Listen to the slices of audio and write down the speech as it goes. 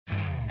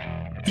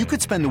You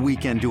could spend the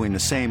weekend doing the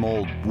same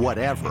old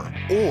whatever,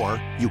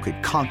 or you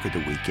could conquer the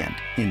weekend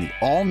in the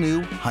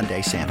all-new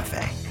Hyundai Santa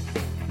Fe.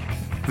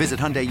 Visit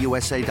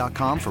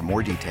HyundaiUSA.com for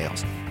more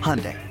details.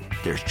 Hyundai,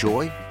 there's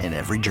joy in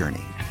every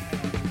journey.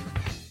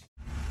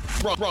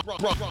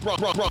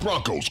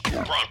 Broncos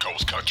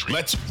country.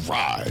 Let's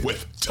ride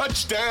with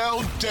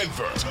Touchdown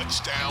Denver.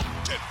 Touchdown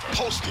Denver.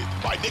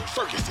 Hosted by Nick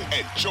Ferguson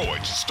and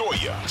George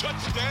Stoya.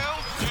 Touchdown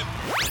Denver.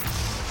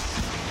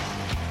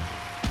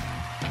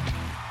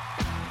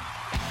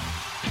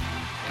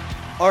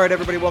 All right,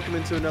 everybody, welcome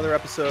into another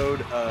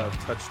episode of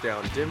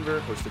Touchdown Denver,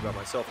 hosted by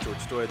myself, George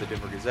Stoya, the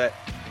Denver Gazette,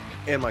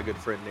 and my good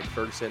friend Nick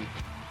Ferguson.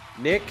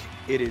 Nick,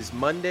 it is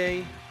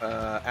Monday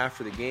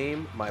after the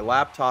game. My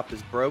laptop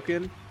is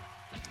broken.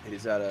 It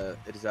is at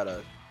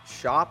a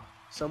shop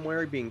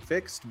somewhere being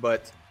fixed,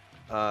 but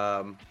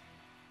the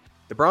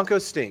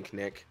Broncos stink,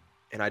 Nick,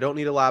 and I don't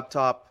need a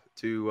laptop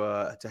to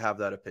have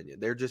that opinion.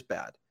 They're just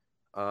bad.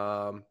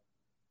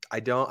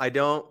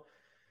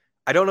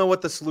 I don't know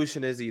what the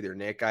solution is either,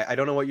 Nick. I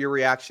don't know what your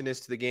reaction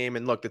is to the game.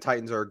 And look, the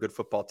Titans are a good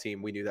football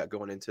team. We knew that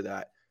going into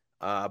that.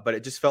 But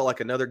it just felt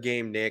like another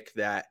game, Nick,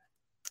 that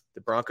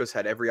the Broncos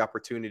had every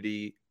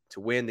opportunity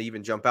to win. They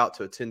even jump out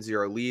to a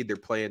 10-0 lead. They're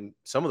playing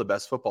some of the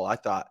best football I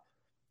thought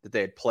that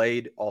they had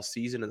played all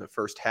season in the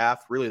first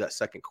half, really that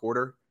second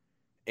quarter.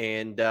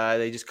 And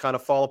they just kind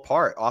of fall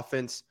apart.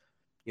 Offense,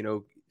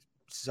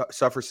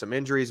 suffers some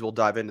injuries. We'll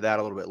dive into that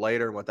a little bit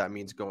later and what that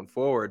means going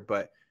forward.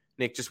 But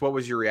Nick, just what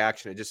was your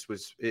reaction? It just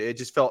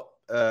felt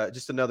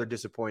just another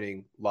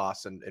disappointing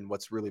loss and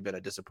what's really been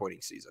a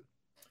disappointing season.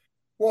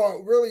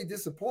 Well, really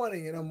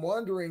disappointing. And I'm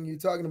wondering, you're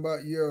talking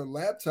about your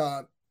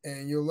laptop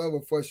and your level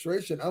of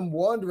frustration. I'm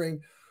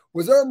wondering,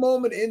 was there a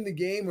moment in the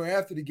game or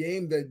after the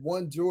game that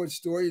one George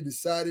Story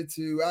decided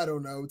to, I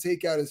don't know,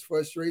 take out his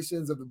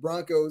frustrations of the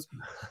Broncos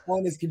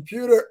on his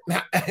computer?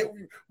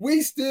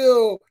 We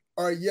still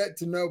are yet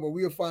to know, but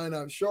we'll find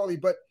out shortly.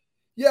 But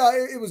yeah,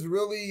 it was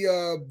really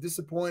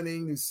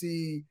disappointing to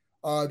see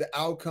the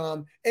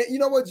outcome. And you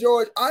know what,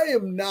 George? I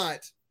am not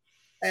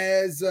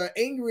as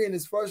angry and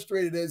as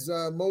frustrated as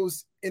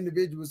most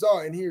individuals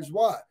are. And here's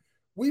why.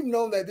 We've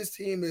known that this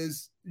team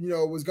was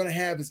going to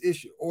have this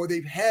issue, or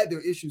they've had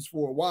their issues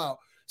for a while.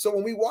 So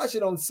when we watch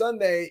it on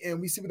Sunday and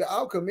we see what the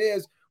outcome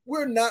is,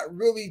 we're not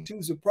really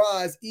too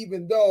surprised,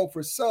 even though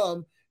for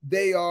some,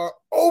 they are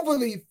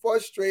overly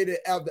frustrated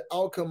at the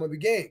outcome of the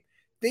game.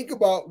 Think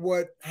about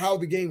how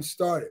the game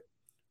started.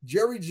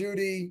 Jerry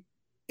Jeudy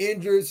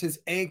injures his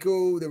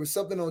ankle. There was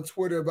something on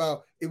Twitter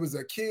about it was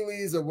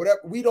Achilles or whatever.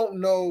 We don't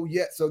know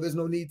yet, so there's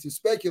no need to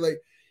speculate.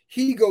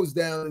 He goes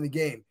down in the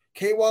game.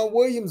 K'Wan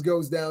Williams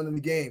goes down in the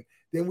game.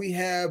 Then we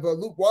have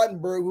Luke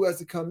Wattenberg, who has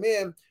to come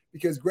in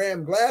because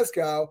Graham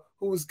Glasgow,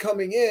 who was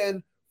coming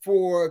in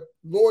for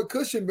Lord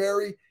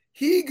Cushenberry,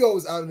 he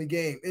goes out in the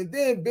game. And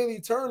then Billy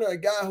Turner, a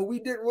guy who we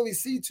didn't really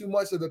see too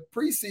much of the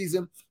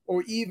preseason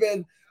or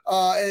even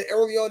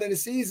early on in the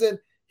season,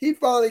 he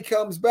finally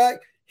comes back.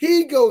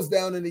 He goes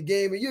down in the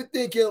game, and you're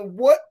thinking,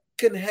 what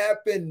can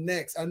happen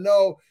next? I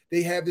know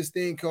they have this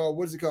thing called,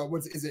 what is it called?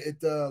 What was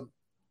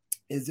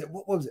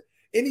it?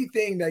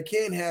 Anything that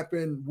can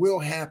happen will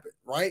happen,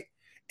 right?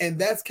 And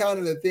that's kind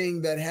of the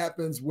thing that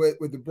happens with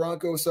the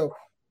Broncos. So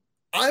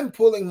I'm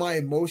pulling my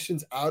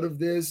emotions out of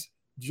this,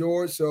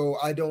 George, so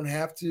I don't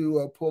have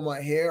to pull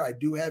my hair. I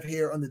do have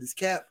hair under this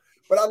cap,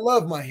 but I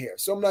love my hair,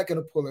 so I'm not going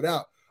to pull it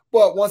out.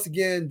 But once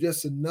again,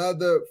 just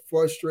another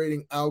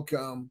frustrating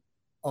outcome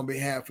on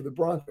behalf of the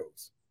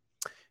Broncos.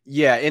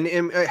 Yeah,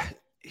 and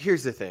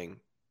here's the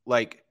thing.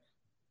 Like,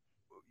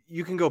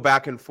 you can go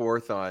back and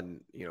forth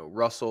on,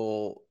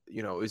 Russell,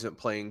 isn't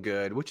playing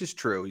good, which is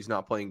true. He's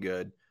not playing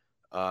good.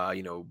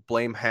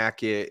 Blame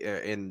Hackett.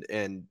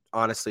 And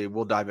honestly,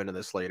 we'll dive into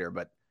this later.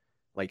 But,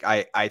 like,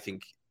 I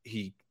think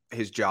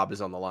his job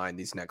is on the line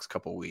these next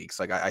couple weeks.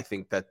 Like, I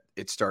think that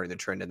it's starting to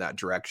trend in that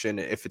direction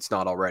if it's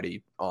not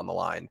already on the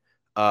line.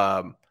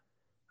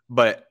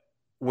 But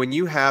when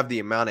you have the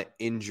amount of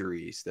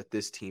injuries that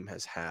this team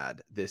has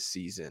had this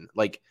season,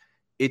 like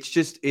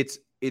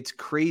it's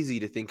crazy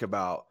to think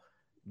about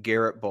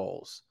Garrett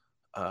Bowles,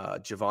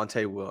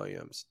 Javonte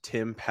Williams,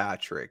 Tim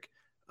Patrick,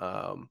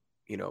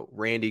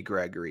 Randy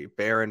Gregory,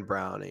 Baron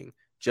Browning,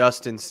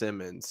 Justin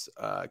Simmons,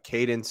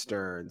 Caden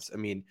Stearns. I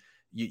mean,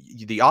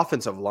 the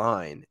offensive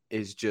line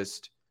is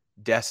just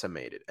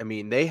decimated. I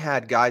mean, they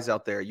had guys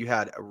out there. You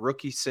had a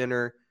rookie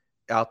center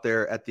out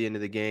there at the end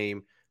of the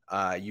game.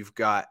 You've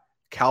got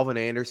Calvin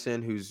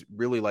Anderson, who's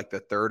really like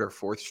the third or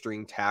fourth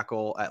string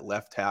tackle at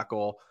left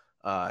tackle.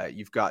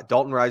 You've got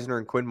Dalton Reisner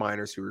and Quinn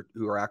Miners,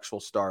 who are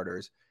actual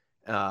starters.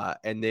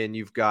 And then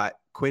you've got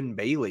Quinn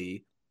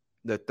Bailey,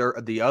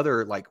 the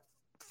other like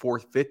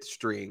fourth, fifth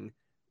string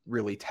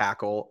really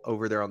tackle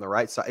over there on the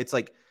right side. It's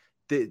like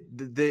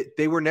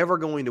they were never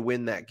going to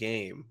win that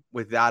game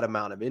with that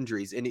amount of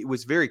injuries. And it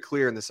was very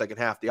clear in the second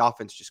half, the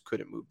offense just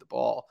couldn't move the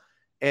ball.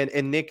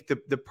 And Nick,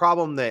 the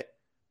problem that,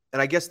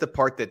 and I guess the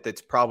part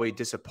that's probably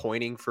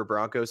disappointing for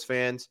Broncos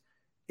fans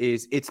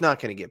is it's not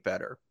going to get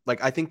better.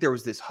 Like, I think there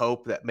was this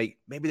hope that maybe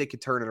they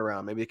could turn it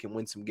around. Maybe they can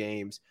win some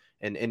games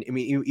And I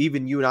mean,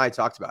 even you and I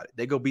talked about it.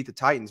 They go beat the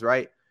Titans,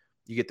 right?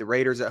 You get the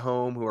Raiders at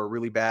home, who are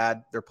really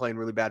bad. They're playing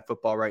really bad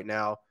football right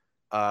now.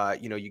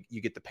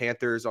 You get the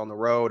Panthers on the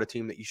road, a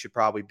team that you should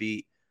probably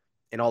beat.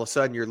 And all of a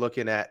sudden you're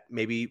looking at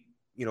maybe,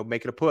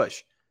 making a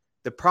push.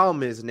 The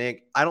problem is,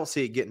 Nick, I don't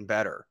see it getting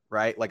better,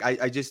 right? Like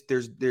I just,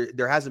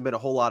 there hasn't been a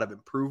whole lot of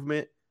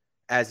improvement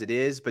as it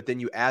is, but then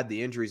you add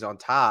the injuries on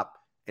top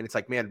and it's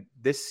like, man,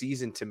 this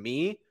season to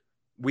me,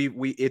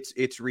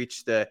 it's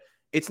reached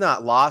it's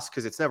not lost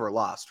because it's never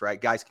lost,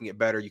 right? Guys can get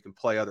better. You can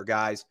play other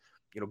guys,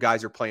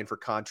 guys are playing for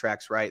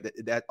contracts, right?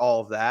 That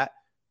all of that.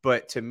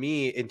 But to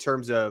me, in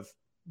terms of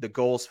the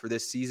goals for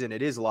this season,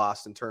 it is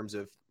lost in terms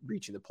of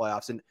reaching the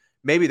playoffs. And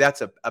maybe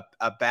that's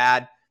a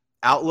bad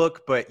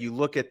outlook, but you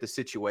look at the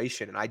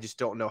situation and I just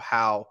don't know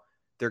how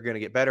they're going to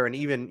get better. And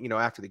even,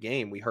 after the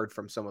game, we heard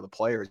from some of the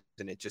players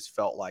and it just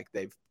felt like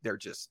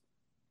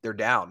they're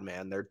down,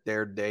 man.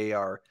 They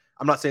are,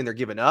 I'm not saying they're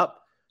giving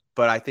up,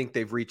 but I think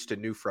they've reached a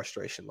new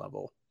frustration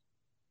level.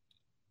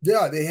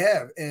 Yeah, they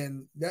have.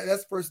 And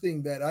that's the first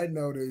thing that I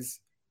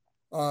noticed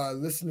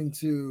listening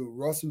to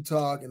Russell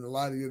talk and a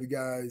lot of the other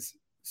guys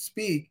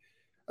speak.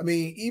 I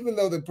mean, even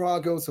though the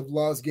Broncos have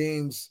lost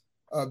games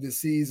of the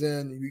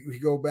season, we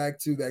go back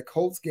to that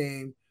Colts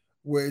game,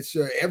 which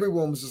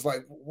everyone was just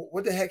like,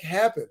 what the heck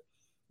happened?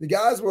 The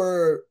guys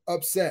were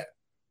upset,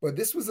 but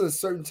this was a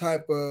certain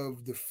type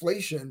of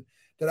deflation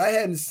that I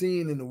hadn't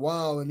seen in a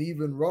while. And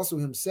even Russell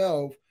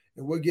himself,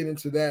 and we'll get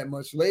into that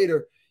much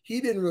later, he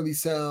didn't really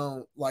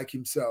sound like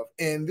himself.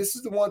 And this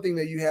is the one thing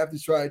that you have to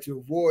try to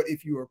avoid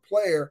if you're a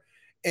player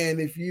and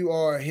if you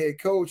are a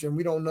head coach, and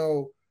we don't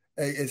know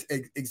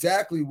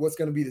exactly what's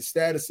going to be the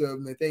status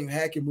of Nathaniel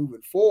Hackett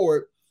moving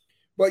forward.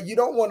 But you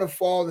don't want to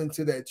fall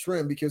into that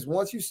trend, because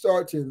once you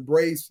start to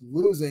embrace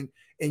losing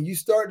and you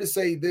start to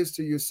say this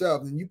to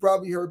yourself, and you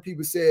probably heard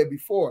people say it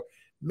before,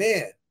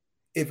 man,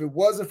 if it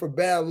wasn't for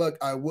bad luck,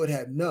 I would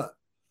have none.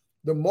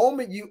 The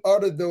moment you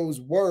utter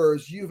those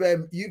words, you've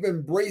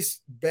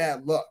embraced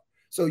bad luck.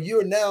 So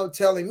you're now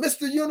telling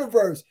Mr.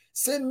 Universe,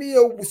 send me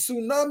a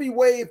tsunami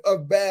wave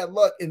of bad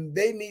luck, and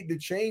they need to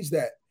change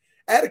that.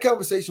 I had a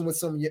conversation with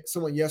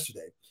someone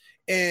yesterday,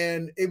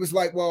 and it was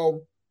like,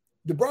 well,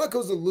 the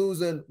Broncos are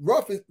losing.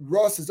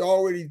 Russ has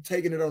already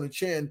taken it on the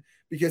chin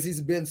because he's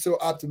been so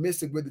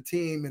optimistic with the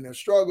team and their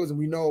struggles, and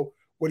we know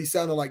what he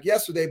sounded like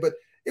yesterday. But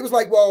it was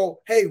like,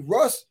 well, hey,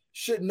 Russ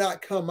should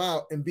not come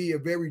out and be a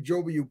very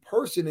jovial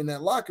person in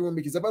that locker room,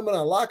 because if I'm in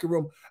a locker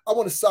room, I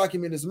want to sock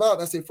him in his mouth.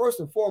 I say,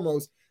 first and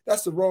foremost,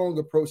 that's the wrong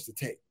approach to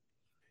take.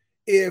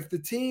 If the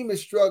team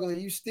is struggling,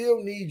 you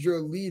still need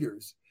your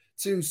leaders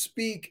to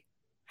speak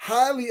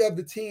highly of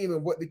the team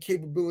and what the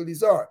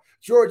capabilities are.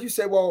 George, you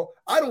say, well,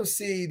 I don't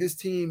see this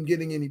team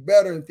getting any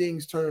better and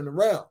things turning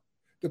around.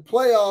 The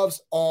playoffs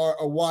are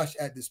a wash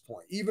at this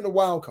point, even a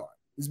wild card.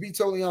 Let's be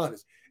totally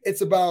honest.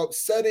 It's about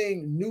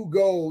setting new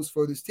goals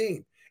for this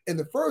team. And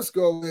the first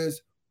goal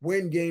is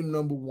win game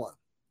number 1.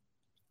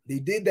 They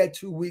did that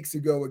 2 weeks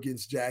ago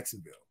against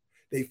Jacksonville.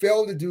 They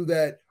failed to do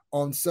that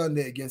on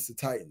Sunday against the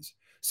Titans.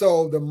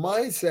 So the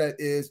mindset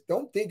is,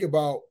 don't think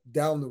about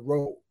down the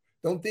road.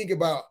 Don't think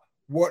about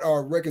what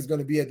our record is going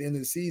to be at the end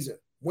of the season.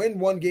 Win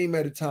one game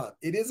at a time.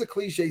 It is a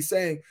cliche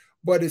saying,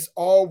 but it's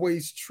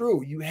always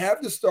true. You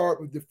have to start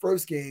with the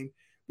first game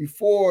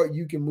before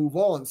you can move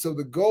on. So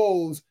the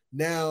goals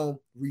now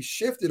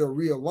reshifted or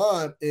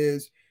realigned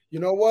is, you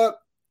know what?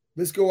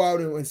 Let's go out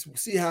and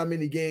see how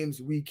many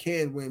games we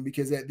can win,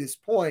 because at this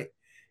point,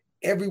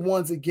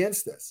 everyone's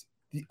against us.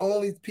 The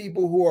only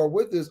people who are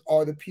with us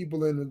are the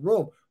people in the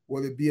room.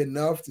 Will it be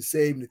enough to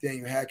save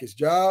Nathaniel Hackett's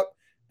job?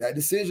 That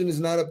decision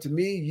is not up to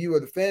me, you, or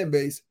the fan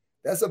base.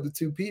 That's up to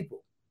 2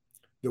 people,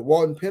 the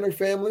Walton Penner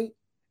family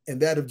and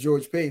that of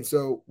George Payton.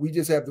 So we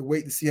just have to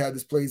wait to see how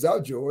this plays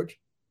out, George.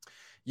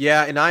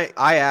 Yeah, and I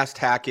asked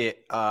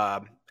Hackett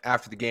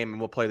after the game, and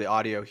we'll play the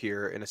audio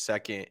here in a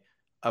second,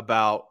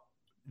 about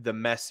the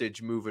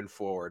message moving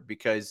forward,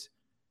 because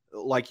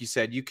like you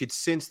said, you could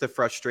sense the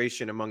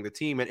frustration among the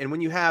team. And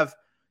when you have,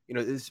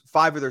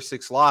 5 of their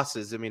 6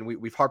 losses, I mean,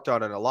 we've harped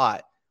on it a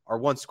lot, are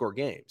 1-score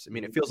games. I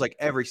mean, it feels like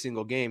every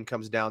single game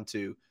comes down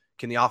to,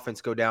 can the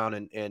offense go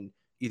down and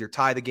either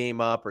tie the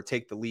game up or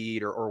take the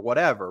lead or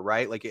whatever,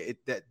 right? Like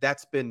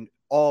that's been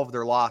all of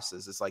their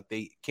losses. It's like,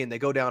 can they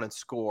go down and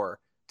score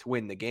to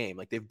win the game?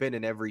 Like, they've been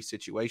in every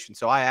situation.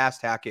 So I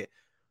asked Hackett,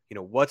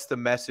 what's the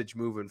message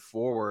moving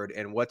forward,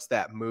 and what's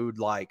that mood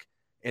like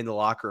in the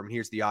locker room?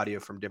 Here's the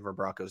audio from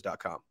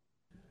DenverBroncos.com.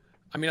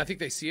 I mean, I think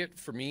they see it.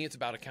 For me, it's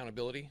about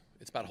accountability.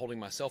 It's about holding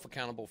myself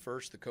accountable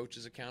first, the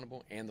coaches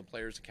accountable, and the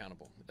players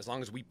accountable. As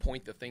long as we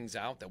point the things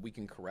out that we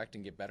can correct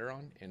and get better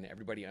on, and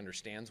everybody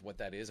understands what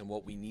that is and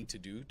what we need to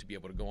do to be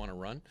able to go on a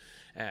run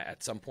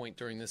at some point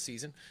during this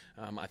season,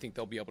 I think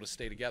they'll be able to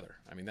stay together.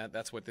 I mean,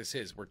 that's what this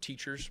is. We're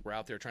teachers. We're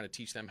out there trying to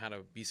teach them how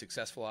to be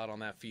successful out on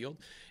that field,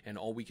 and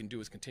all we can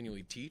do is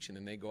continually teach, and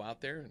then they go out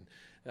there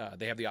and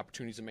they have the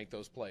opportunities to make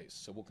those plays.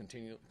 So we'll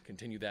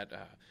continue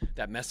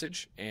that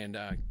message and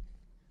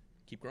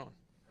keep growing.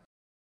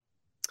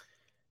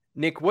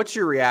 Nick, what's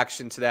your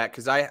reaction to that?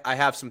 Because I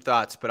have some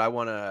thoughts, but I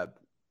want to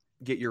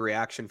get your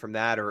reaction from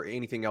that, or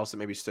anything else that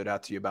maybe stood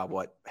out to you about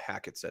what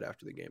Hackett said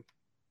after the game.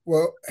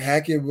 Well,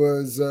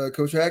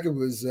 Coach Hackett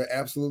was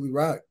absolutely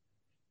right.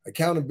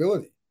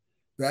 Accountability.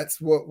 That's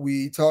what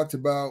we talked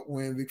about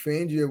when Vic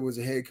Fangio was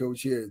a head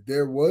coach here.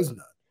 There was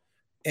none.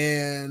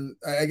 And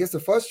I guess the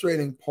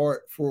frustrating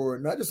part for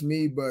not just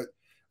me, but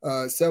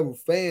several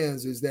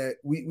fans is that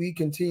we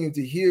continue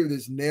to hear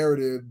this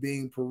narrative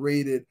being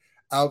paraded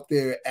out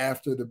there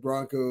after the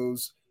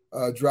Broncos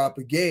drop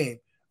a game.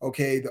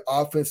 Okay, the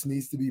offense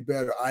needs to be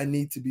better. I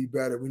need to be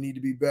better. We need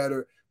to be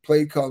better.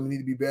 Play call, we need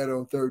to be better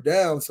on third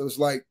down. So it's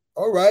like,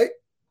 all right,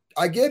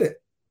 I get it,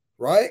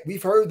 right?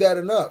 We've heard that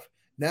enough.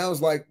 Now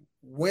it's like,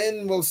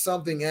 when will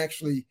something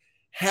actually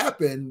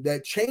happen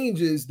that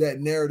changes that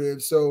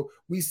narrative so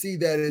we see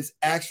that it's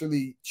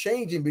actually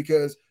changing?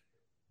 Because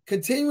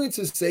continuing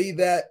to say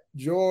that,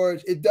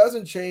 George, it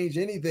doesn't change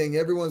anything.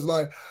 Everyone's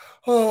like,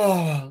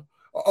 oh,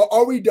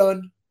 are we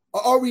done?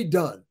 Are we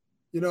done?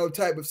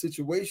 Type of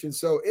situation.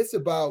 So it's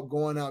about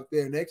going out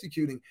there and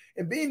executing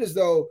and being as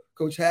though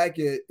Coach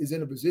Hackett is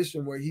in a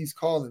position where he's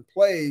calling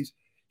plays.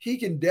 He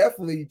can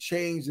definitely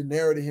change the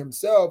narrative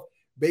himself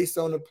based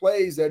on the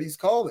plays that he's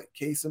calling.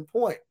 Case in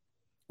point,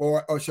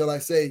 or shall I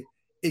say,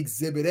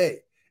 Exhibit A.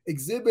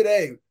 Exhibit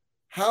A,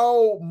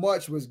 how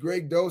much was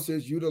Greg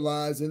Dosage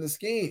utilized in the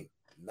scheme?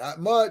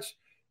 Not much.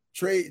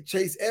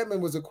 Chase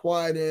Edmonds was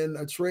acquired in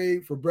a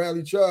trade for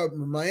Bradley Chubb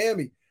in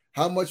Miami.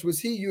 How much was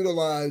he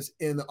utilized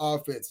in the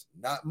offense?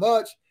 Not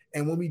much.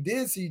 And when we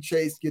did see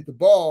Chase get the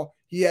ball,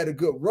 he had a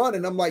good run.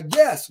 And I'm like,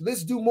 yes,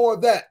 let's do more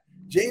of that.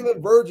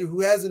 Jalen Virgil,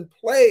 who hasn't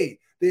played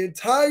the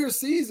entire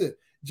season.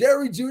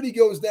 Jerry Jeudy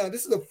goes down.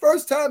 This is the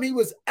first time he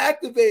was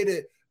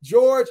activated,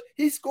 George.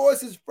 He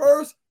scores his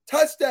first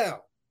touchdown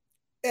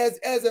as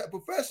a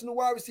professional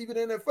wide receiver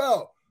in the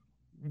NFL.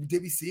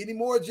 Did we see any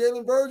more of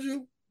Jalen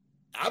Virgil?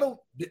 I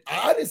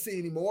didn't see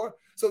any more.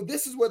 So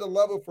this is where the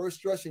level of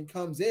frustration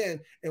comes in.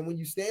 And when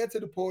you stand to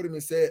the podium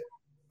and say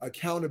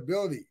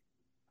accountability,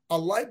 a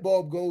light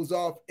bulb goes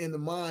off in the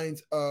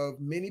minds of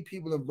many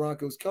people in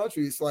Broncos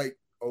country. It's like,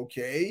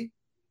 okay,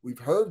 we've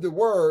heard the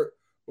word,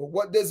 but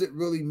what does it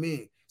really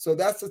mean? So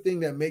that's the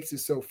thing that makes it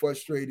so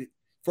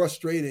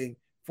frustrating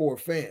for a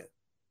fan.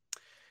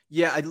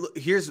 Yeah,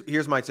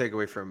 here's my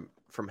takeaway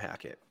from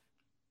Hackett.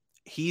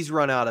 He's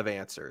run out of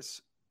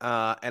answers,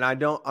 and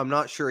I'm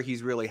not sure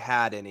he's really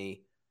had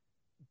any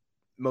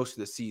most of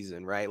the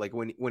season, right? Like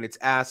when it's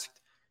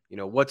asked,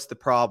 what's the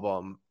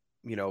problem?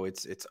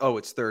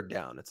 It's third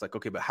down. It's like,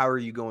 okay, but how are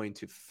you going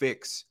to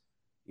fix,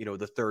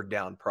 the third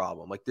down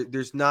problem? Like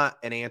there's not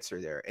an answer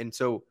there. And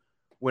so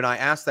when I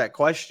asked that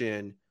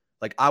question,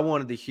 like I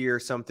wanted to hear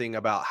something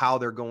about how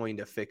they're going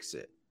to fix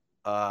it.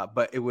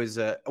 But it was,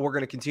 we're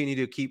going to continue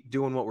to keep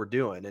doing what we're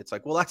doing. It's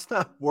like, well, that's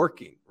not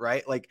working,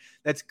 right? Like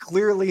that's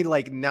clearly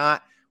like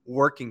not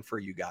working for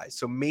you guys.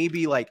 So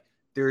maybe like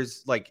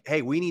there's like,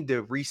 hey, we need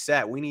to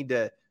reset. We need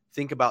to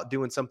think about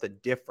doing something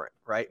different,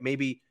 right?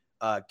 Maybe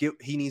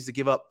he needs to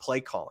give up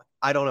play calling.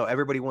 I don't know.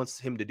 Everybody wants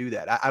him to do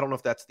that. I don't know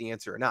if that's the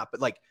answer or not,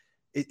 but like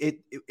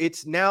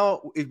it's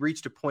now it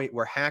reached a point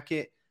where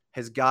Hackett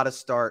has got to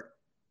start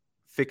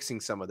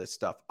fixing some of this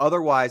stuff.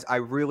 Otherwise, I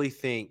really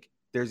think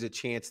there's a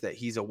chance that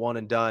he's a one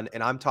and done.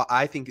 And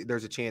I think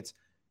there's a chance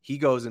he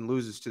goes and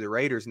loses to the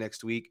Raiders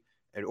next week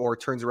or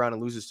turns around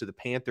and loses to the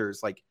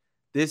Panthers. Like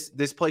this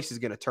place is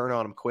going to turn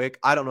on him quick.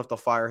 I don't know if they'll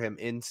fire him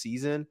in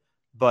season,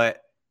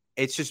 but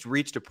it's just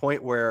reached a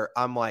point where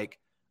I'm like,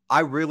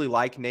 I really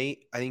like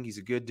Nate. I think he's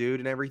a good dude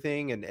and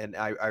everything. And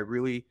I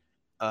really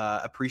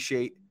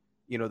appreciate,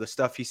 the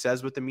stuff he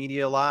says with the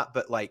media a lot,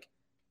 but like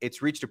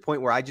it's reached a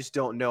point where I just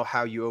don't know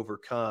how you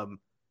overcome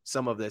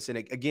some of this. And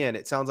again,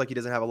 it sounds like he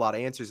doesn't have a lot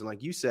of answers. And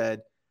like you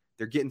said,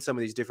 they're getting some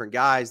of these different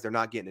guys. They're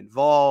not getting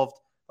involved.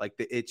 Like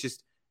it's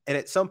just, and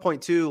at some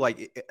point too,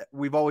 like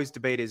we've always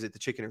debated, is it the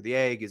chicken or the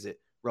egg? Is it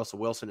Russell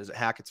Wilson? Is it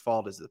Hackett's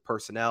fault? Is it the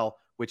personnel?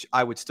 Which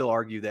I would still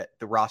argue that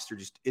the roster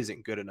just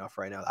isn't good enough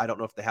right now. I don't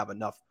know if they have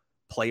enough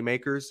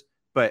playmakers,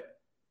 but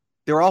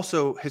they're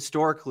also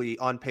historically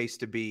on pace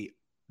to be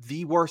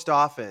the worst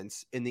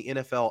offense in the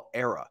NFL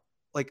era.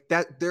 Like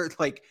that, they're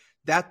like,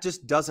 that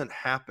just doesn't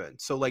happen.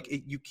 So like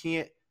you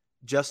can't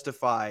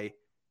justify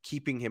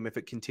keeping him if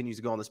it continues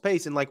to go on this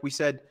pace. And like we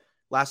said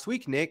last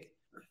week, Nick,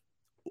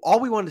 all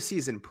we wanted to see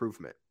is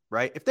improvement,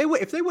 right? If they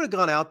would have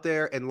gone out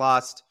there and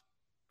lost,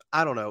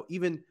 I don't know,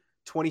 even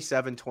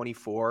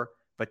 27-24,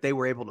 but they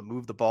were able to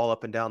move the ball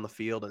up and down the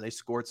field and they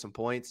scored some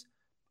points,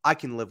 I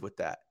can live with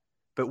that.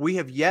 But we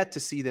have yet to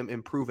see them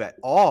improve at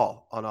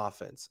all on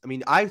offense. I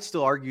mean, I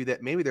still argue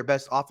that maybe their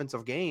best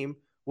offensive game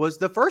was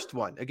the first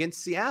one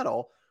against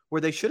Seattle,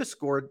 where they should have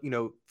scored,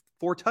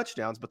 4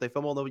 touchdowns, but they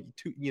fumbled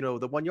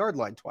the 1 yard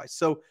line twice.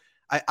 So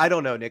I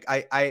don't know, Nick.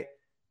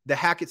 The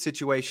Hackett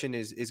situation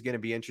is going to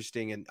be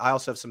interesting. And I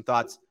also have some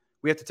thoughts.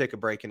 We have to take a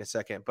break in a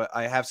second, but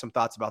I have some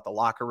thoughts about the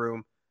locker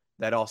room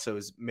that also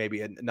is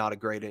maybe not a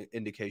great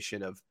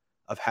indication of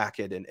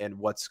Hackett and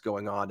what's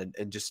going on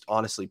and just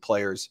honestly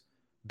players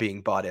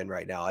being bought in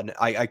right now. And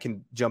I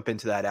can jump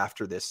into that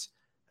after this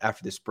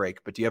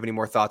break. But do you have any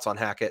more thoughts on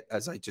Hackett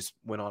as I just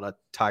went on a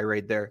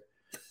tirade there?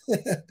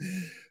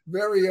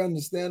 Very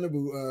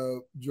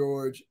understandable,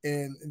 George.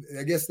 And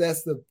I guess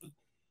that's the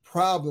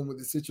problem with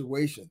the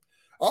situation.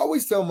 I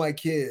always tell my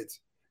kids,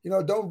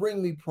 don't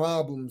bring me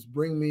problems,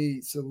 bring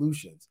me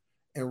solutions.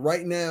 And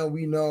right now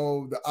we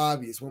know the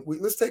obvious.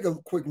 Let's take a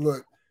quick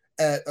look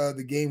at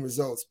the game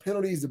results.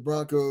 Penalties, the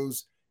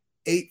Broncos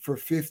 8 for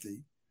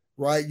 50,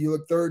 right? You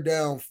look third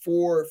down,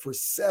 4 for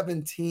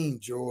 17,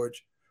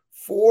 George.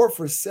 4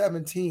 for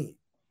 17.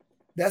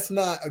 That's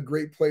not a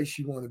great place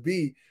you want to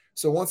be.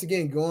 So once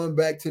again, going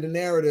back to the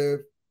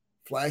narrative,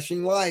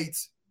 flashing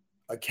lights,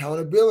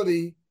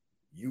 accountability,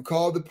 you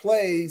call the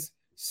plays,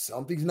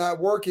 something's not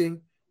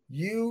working,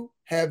 you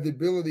have the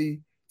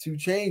ability to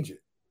change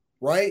it,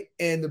 right?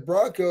 And the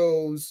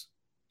Broncos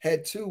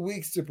had 2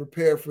 weeks to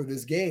prepare for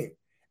this game.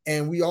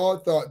 And we all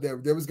thought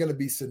that there was going to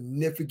be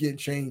significant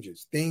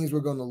changes. Things were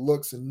going to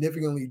look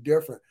significantly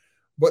different.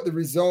 But the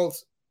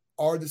results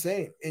are the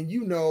same. And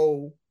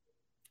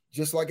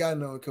just like I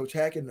know, and Coach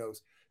Hackett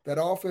knows,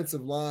 that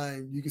offensive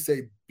line, you could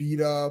say beat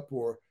up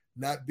or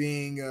not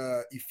being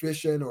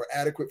efficient or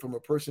adequate from a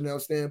personnel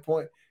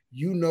standpoint.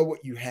 You know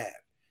what you have.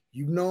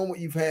 You've known what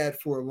you've had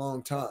for a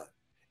long time.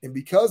 And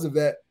because of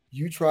that,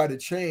 you try to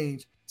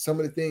change some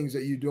of the things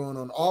that you're doing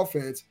on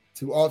offense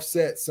to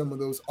offset some of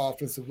those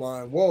offensive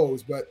line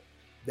woes. But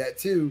that,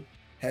 too,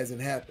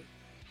 hasn't happened.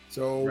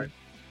 So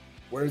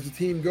Where does the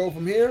team go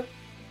from here?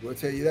 We'll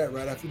tell you that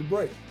right after the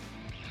break.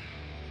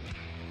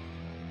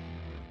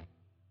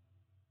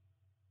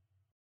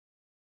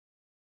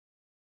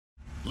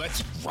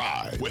 Let's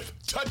ride with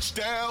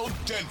Touchdown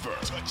Denver.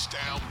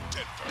 Touchdown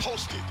Denver.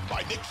 Hosted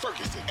by Nick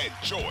Ferguson and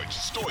George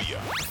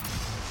Stoya.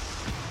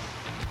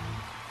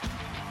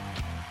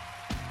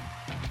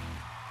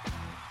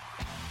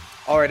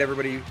 All right,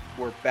 everybody,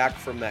 we're back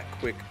from that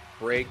quick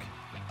break.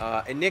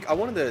 And Nick, I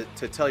wanted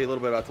to tell you a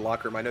little bit about the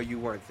locker room. I know you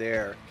weren't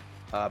there,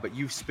 but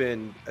you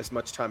spend as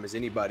much time as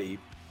anybody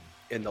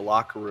in the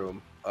locker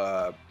room,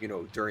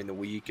 during the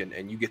week,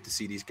 and you get to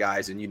see these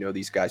guys and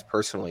these guys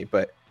personally.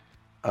 But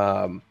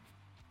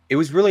it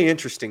was really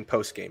interesting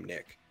post-game,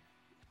 Nick,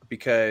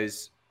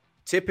 because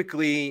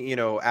typically,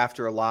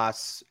 after a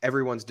loss,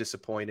 everyone's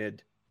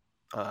disappointed.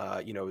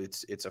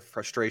 It's a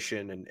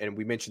frustration, and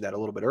we mentioned that a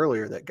little bit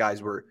earlier, that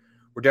guys were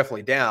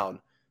definitely down.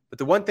 But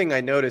the one thing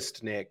I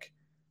noticed, Nick,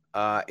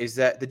 is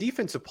that the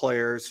defensive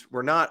players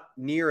were not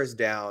near as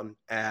down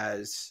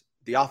as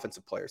the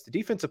offensive players. The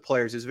defensive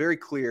players, is very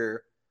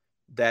clear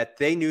that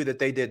they knew that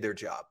they did their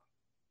job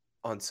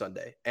on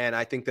Sunday. And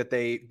I think that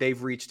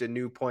they've reached a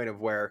new point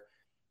of where,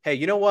 hey,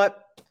 you know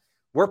what?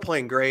 We're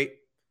playing great.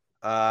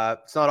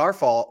 It's not our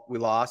fault we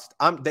lost.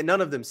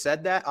 None of them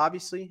said that,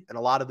 obviously, and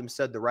a lot of them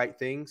said the right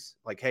things,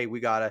 like, hey, we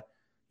got to,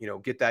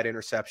 get that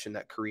interception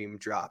that Kareem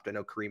dropped. I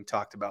know Kareem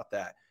talked about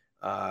that.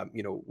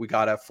 We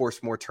got to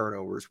force more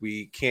turnovers.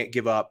 We can't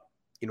give up,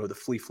 the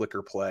flea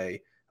flicker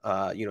play,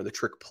 the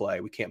trick play.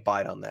 We can't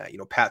bite on that.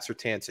 Pat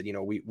Surtain said,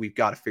 we've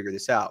got to figure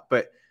this out.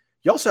 But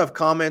you also have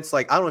comments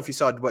like, I don't know if you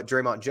saw what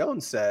Draymond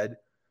Jones said,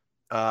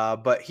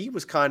 but he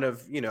was kind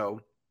of,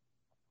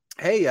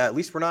 hey, at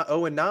least we're not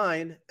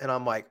 0-9. And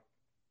I'm like,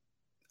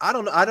 I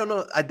don't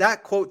know.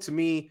 That quote to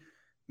me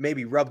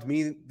maybe rubbed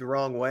me the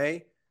wrong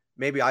way.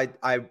 Maybe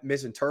I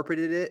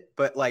misinterpreted it,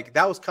 but like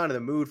that was kind of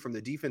the mood from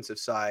the defensive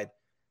side.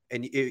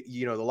 And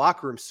the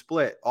locker room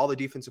split. All the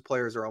defensive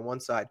players are on one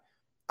side.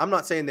 I'm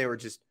not saying they were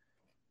just,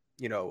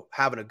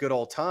 having a good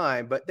old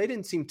time, but they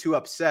didn't seem too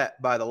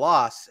upset by the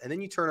loss. And then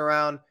you turn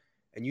around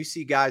and you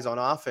see guys on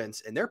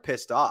offense and they're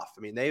pissed off.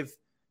 I mean,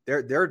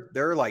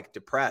 they're like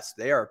depressed.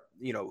 They are,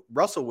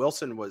 Russell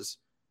Wilson was,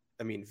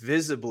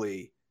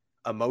 visibly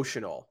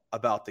emotional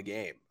about the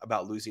game,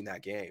 about losing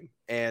that game.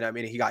 And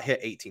he got hit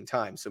 18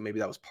 times. So maybe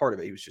that was part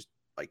of it. He was just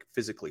like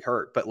physically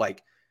hurt, but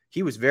like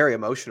he was very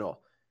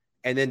emotional.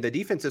 And then the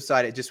defensive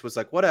side, it just was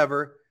like,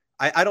 whatever.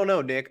 I don't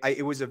know, Nick.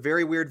 It was a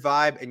very weird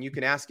vibe. And you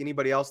can ask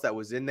anybody else that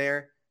was in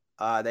there.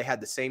 They had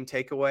the same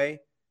takeaway,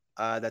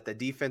 that the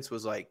defense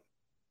was like,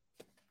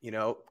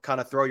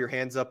 kind of throw your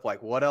hands up,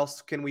 like, what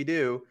else can we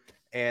do?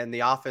 And the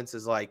offense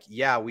is like,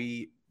 yeah,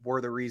 we were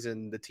the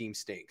reason the team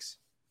stinks.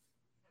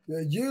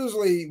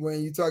 Usually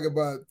when you talk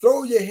about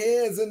throw your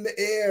hands in the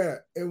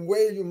air and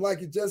wave them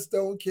like you just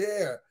don't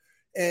care.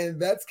 And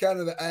that's kind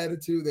of the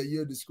attitude that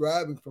you're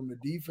describing from the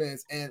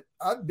defense. And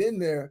I've been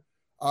there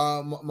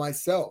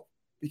myself,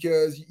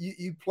 because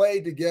you play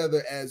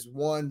together as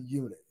one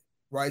unit,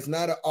 right? It's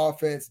not an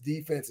offense,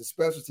 defense, and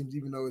special teams,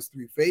 even though it's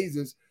 3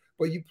 phases.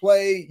 But you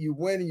play, you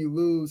win, and you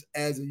lose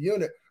as a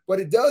unit.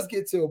 But it does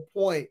get to a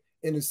point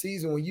in the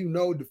season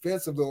when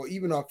defensively or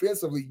even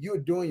offensively, you're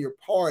doing your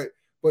part,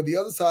 but the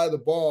other side of the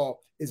ball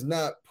is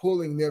not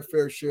pulling their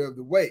fair share of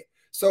the weight.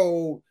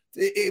 So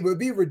it would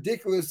be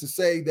ridiculous to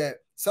say that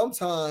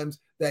sometimes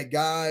that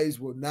guys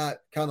will not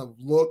kind of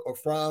look or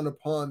frown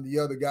upon the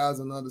other guys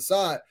on the other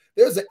side.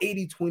 There's an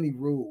 80-20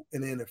 rule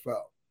in the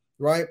NFL,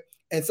 right?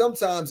 And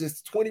sometimes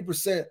it's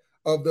 20%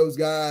 of those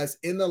guys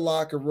in the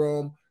locker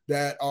room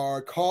that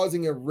are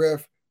causing a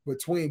rift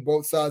between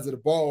both sides of the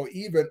ball, or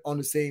even on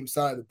the same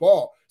side of the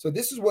ball. So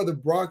this is where the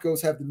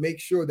Broncos have to make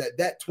sure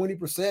that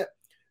 20%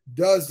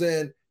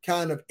 doesn't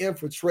kind of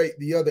infiltrate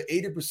the other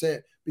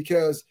 80%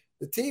 because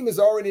the team is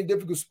already in a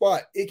difficult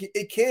spot.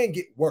 It can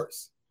get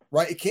worse,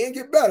 right? It can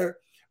get better,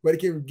 but it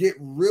can get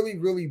really,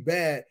 really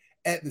bad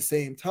at the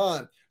same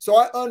time. So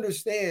I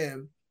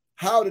understand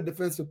how the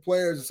defensive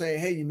players are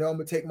saying, hey, I'm going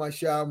to take my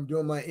shower. I'm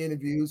doing my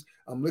interviews.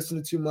 I'm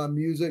listening to my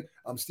music.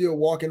 I'm still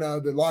walking out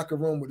of the locker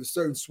room with a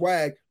certain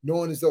swag,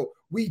 knowing as though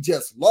we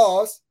just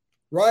lost,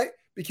 right?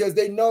 Because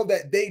they know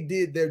that they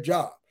did their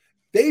job.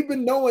 They've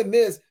been knowing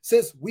this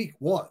since week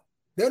 1.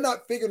 They're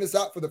not figuring this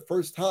out for the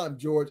first time,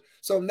 George.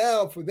 So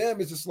now for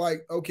them, it's just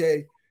like,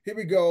 okay, here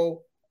we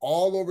go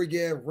all over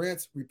again,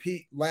 rinse,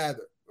 repeat,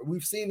 lather.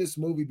 We've seen this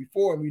movie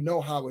before and we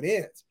know how it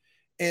ends.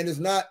 And it's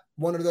not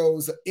one of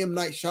those M.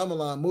 Night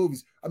Shyamalan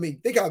movies. I mean,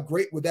 think how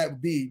great would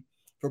that be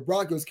for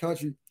Broncos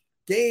country.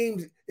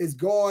 Games is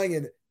going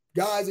and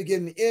guys are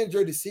getting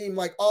injured. It seemed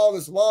like all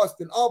is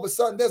lost. And all of a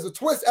sudden there's a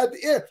twist at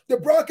the end. The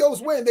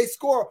Broncos win. They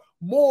score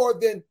more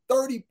than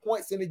 30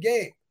 points in the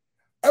game.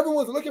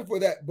 Everyone's looking for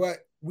that, but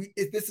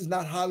this is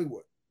not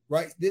Hollywood,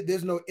 right?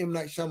 There's no M.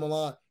 Night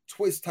Shyamalan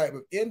twist type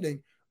of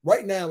ending.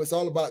 Right now, it's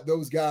all about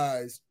those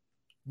guys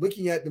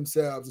looking at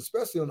themselves,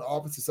 especially on the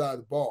offensive side of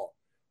the ball.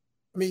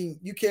 I mean,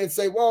 you can't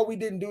say, well, we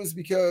didn't do this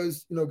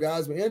because,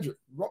 guys were injured.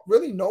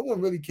 Really, no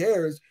one really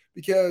cares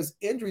because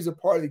injuries are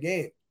part of the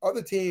game.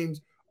 Other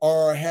teams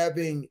are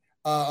having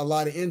a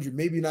lot of injury,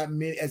 maybe not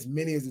as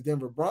many as the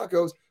Denver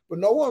Broncos, but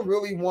no one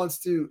really wants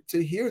to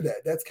hear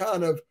that. That's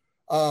kind of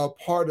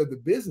part of the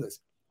business.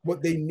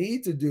 What they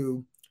need to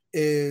do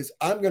is,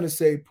 I'm going to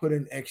say, put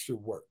in extra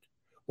work.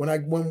 We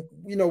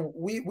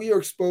are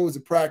exposed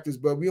to practice,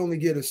 but we only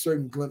get a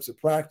certain glimpse of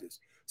practice.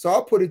 So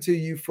I'll put it to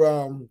you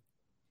from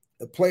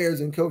the players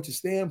and coaches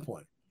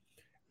standpoint.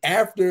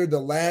 After the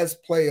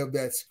last play of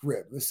that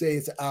script, let's say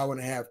it's an hour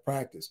and a half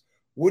practice,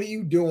 what are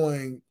you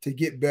doing to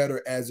get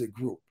better as a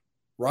group,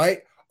 right?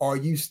 Are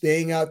you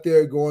staying out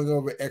there going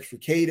over extra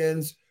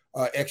cadence,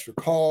 extra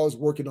calls,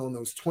 working on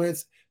those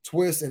twists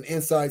and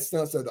inside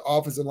stunts of the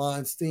offensive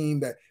line scheme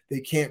that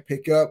they can't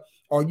pick up?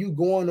 Are you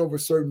going over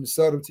certain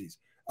subtleties?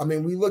 I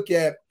mean, we look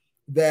at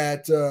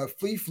that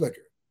flea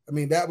flicker. I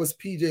mean, that was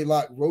PJ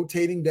Locke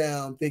rotating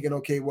down, thinking,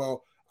 okay,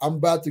 well, I'm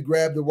about to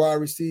grab the wide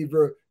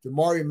receiver.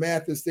 Damari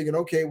Mathis thinking,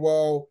 okay,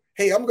 well,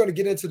 hey, I'm going to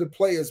get into the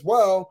play as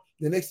well.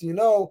 The next thing you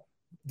know,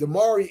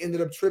 Damari ended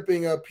up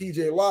tripping up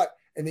PJ Locke,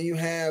 and then you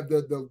have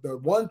the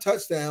one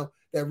touchdown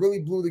that really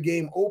blew the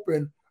game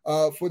open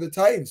for the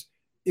Titans.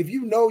 If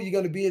you know you're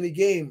going to be in the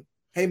game,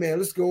 hey, man,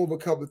 let's go over a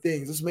couple of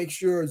things. Let's make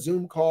sure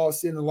Zoom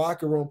calls in the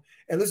locker room,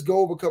 and let's go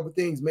over a couple of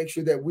things, make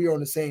sure that we're on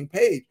the same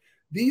page.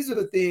 These are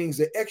the things,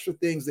 the extra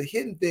things, the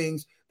hidden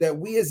things that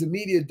we as the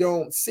media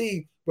don't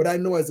see, but I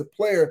know as a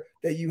player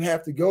that you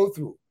have to go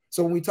through.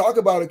 So when we talk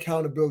about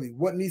accountability,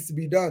 what needs to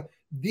be done,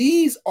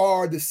 these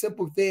are the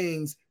simple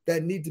things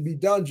that need to be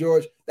done,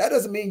 George. That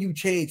doesn't mean you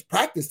change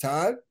practice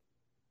time.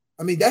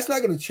 I mean, that's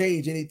not going to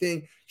change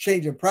anything,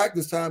 changing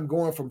practice time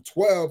going from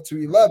 12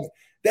 to 11.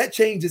 That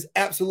changes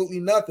absolutely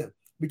nothing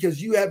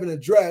because you haven't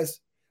addressed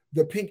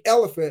the pink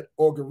elephant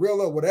or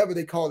gorilla, whatever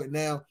they call it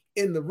now,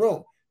 in the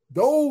room.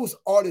 Those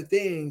are the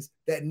things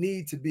that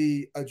need to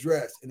be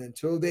addressed. And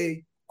until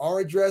they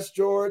are addressed,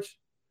 George,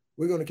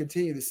 we're going to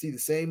continue to see the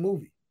same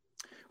movie.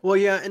 Well,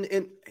 yeah.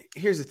 And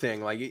here's the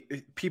thing, like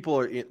people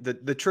are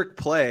the trick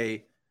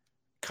play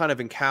kind of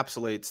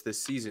encapsulates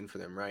this season for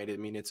them, right? I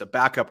mean, it's a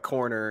backup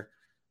corner,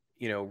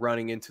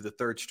 running into the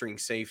third string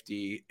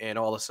safety, and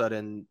all of a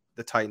sudden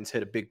the Titans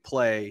hit a big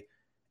play,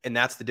 and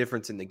that's the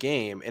difference in the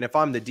game. And if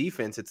I'm the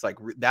defense, it's like,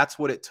 that's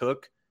what it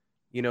took,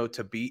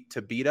 to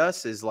beat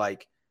us, is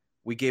like,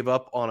 we gave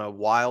up on a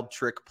wild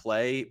trick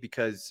play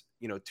because,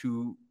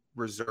 two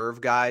reserve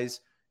guys,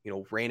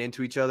 ran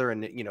into each other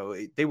and,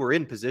 they were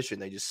in position.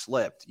 They just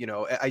slipped.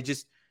 I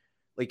just,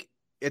 like,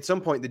 at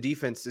some point the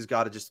defense has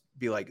got to just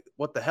be like,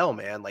 what the hell,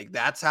 man? Like,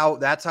 that's how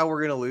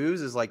we're going to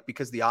lose, is like,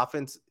 because the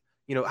offense,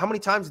 how many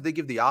times did they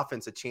give the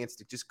offense a chance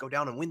to just go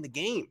down and win the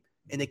game,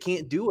 and they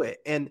can't do it?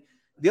 And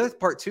the other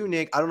part too,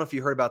 Nick, I don't know if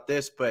you heard about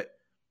this, but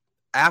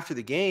after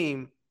the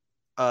game,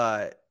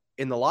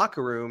 in the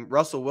locker room,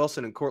 Russell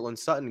Wilson and Cortland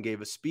Sutton gave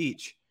a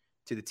speech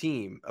to the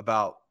team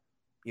about,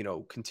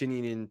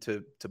 continuing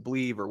to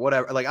believe or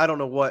whatever. Like, I don't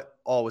know what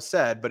all was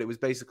said, but it was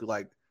basically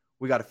like,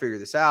 we got to figure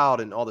this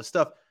out and all this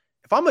stuff.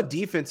 If I'm a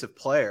defensive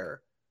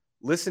player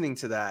listening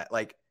to that,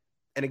 like,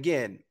 and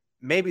again,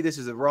 maybe this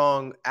is a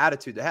wrong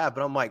attitude to have,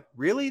 but I'm like,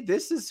 really?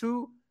 This is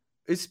who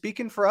is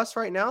speaking for us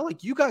right now?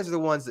 Like, you guys are the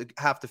ones that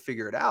have to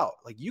figure it out.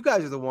 Like, you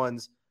guys are the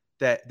ones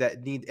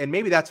that need, and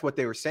maybe that's what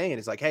they were saying,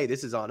 is like, hey,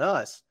 this is on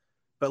us.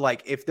 But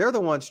like, if they're the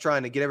ones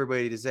trying to get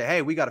everybody to say,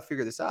 hey, we got to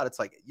figure this out, it's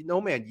like,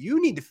 man,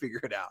 you need to figure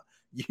it out.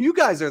 You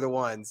guys are the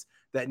ones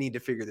that need to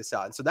figure this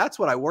out. And so that's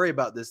what I worry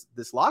about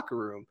this locker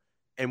room.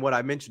 And what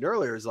I mentioned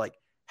earlier is like,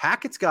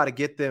 Hackett's got to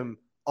get them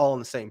all on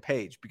the same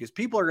page, because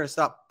people are going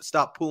to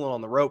stop pulling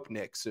on the rope,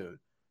 Nick, soon.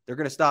 They're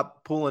going to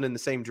stop pulling in the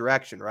same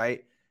direction,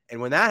 right? And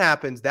when that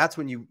happens, that's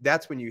when you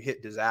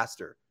hit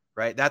disaster,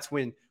 right? That's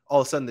when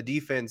all of a sudden the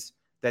defense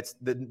that's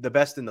the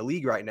best in the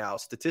league right now,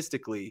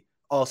 statistically,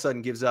 all of a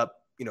sudden gives up,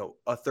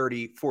 a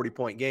 30,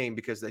 40-point game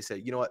because they say,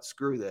 you know what,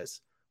 screw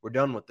this. We're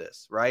done with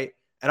this, right?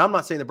 And I'm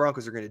not saying the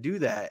Broncos are going to do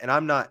that. And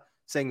I'm not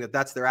saying that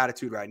that's their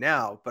attitude right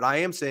now, but I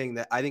am saying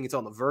that I think it's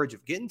on the verge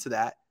of getting to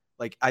that.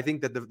 Like, I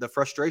think that the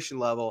frustration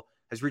level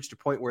has reached a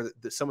point where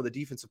some of the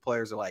defensive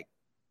players are like,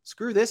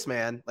 screw this,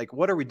 man. Like,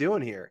 what are we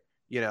doing here?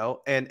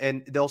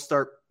 And they'll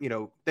start,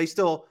 they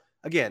still,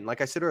 again, like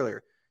I said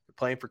earlier, they're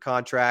playing for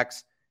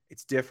contracts.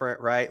 It's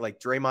different, right?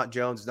 Like Draymond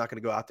Jones is not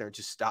going to go out there and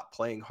just stop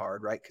playing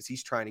hard, right? Because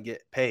he's trying to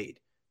get paid.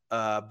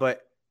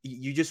 But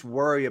you just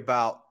worry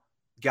about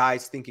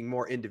guys thinking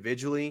more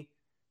individually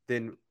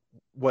than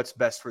what's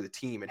best for the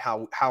team and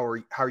how are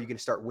you going to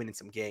start winning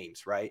some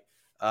games, right?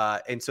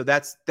 And so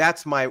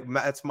that's my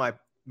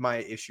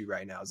issue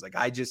right now. Is like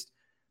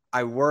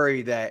I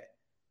worry that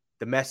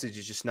the message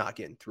is just not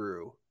getting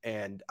through,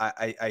 and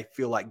I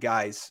feel like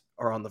guys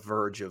are on the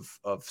verge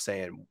of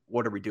saying,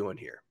 what are we doing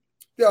here?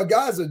 Yeah,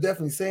 guys are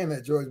definitely saying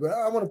that, George, but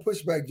I want to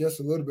push back just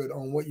a little bit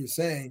on what you're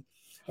saying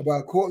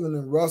about Cortland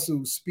and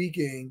Russell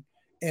speaking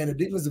and the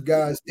defensive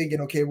guys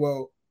thinking, okay,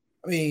 well,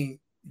 I mean,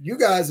 you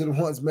guys are the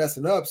ones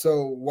messing up,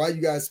 so why are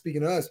you guys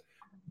speaking to us?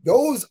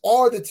 Those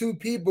are the two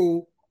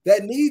people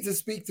that need to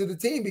speak to the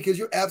team, because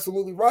you're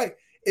absolutely right.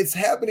 It's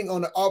happening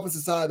on the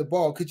opposite side of the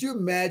ball. Could you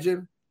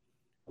imagine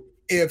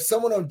if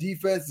someone on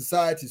defense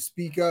decided to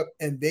speak up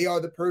and they are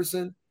the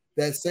person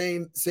that's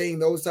saying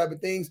those type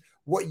of things?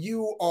 What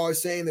you are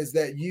saying is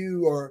that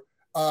you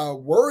are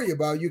worried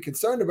about, you're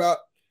concerned about,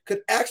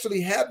 could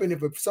actually happen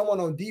if someone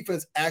on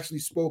defense actually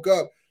spoke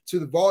up to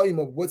the volume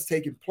of what's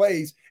taking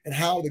place and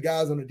how the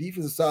guys on the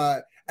defensive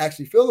side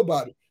actually feel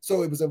about it.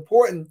 So it was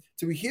important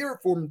to hear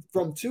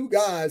from two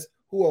guys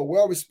who are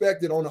well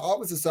respected on the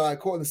opposite side,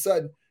 Cortland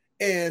Sutton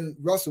and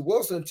Russell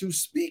Wilson, to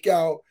speak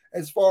out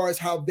as far as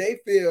how they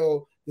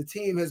feel the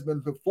team has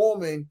been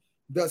performing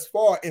thus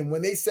far. And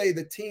when they say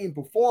the team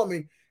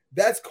performing,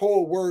 that's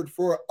code word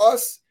for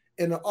us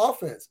in the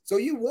offense. So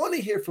you want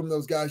to hear from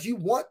those guys. You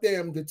want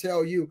them to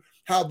tell you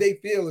how they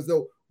feel, as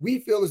though we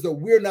feel as though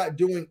we're not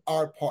doing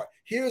our part.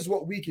 Here's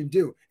what we can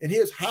do, and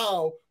here's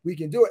how we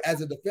can do it.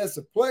 As a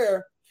defensive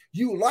player,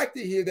 you like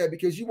to hear that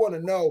because you want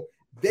to know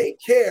they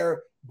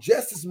care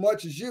just as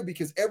much as you,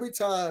 because every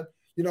time,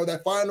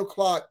 that final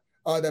clock,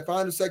 that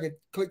final second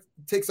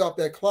ticks off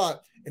that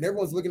clock and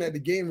everyone's looking at the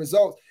game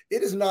results,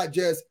 it is not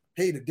just,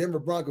 hey, the Denver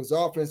Broncos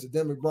offense, the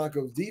Denver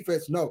Broncos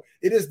defense. No,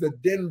 it is the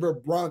Denver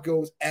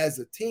Broncos as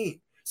a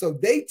team. So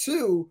they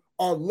too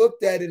are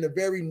looked at in a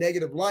very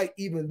negative light,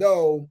 even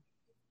though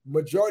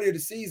majority of the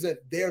season,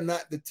 they're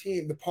not the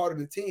team, the part of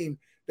the team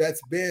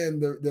that's been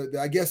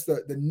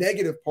the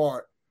negative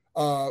part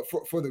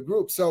for the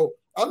group. So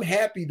I'm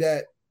happy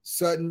that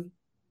Sutton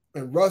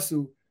and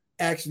Russell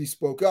actually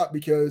spoke up,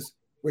 because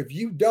if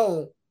you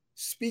don't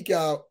speak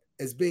out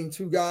as being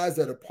two guys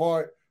that are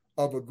part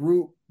of a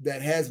group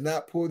that has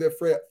not pulled their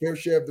fair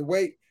share of the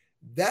weight,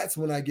 that's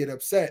when I get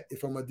upset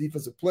if I'm a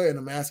defensive player and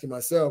I'm asking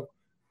myself,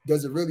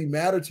 does it really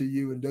matter to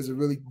you, and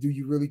do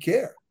you really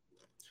care?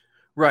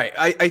 Right.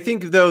 I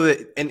think though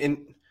that,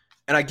 and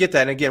I get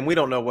that. And again, we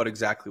don't know what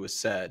exactly was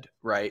said.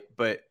 Right.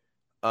 But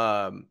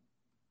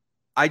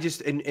I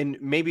just, and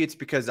maybe it's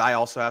because I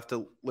also have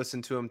to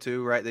listen to them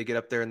too. Right. They get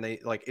up there and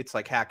it's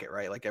like Hackett,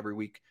 right? Like every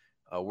week,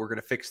 we're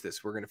going to fix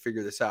this. We're going to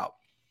figure this out.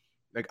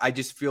 Like, I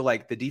just feel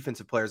like the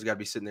defensive players got to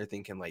be sitting there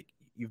thinking, like,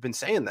 you've been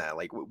saying that,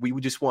 like, we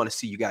would just want to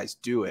see you guys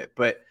do it.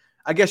 But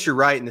I guess you're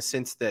right in the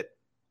sense that,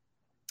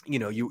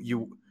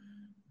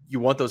 you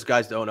want those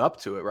guys to own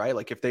up to it, right?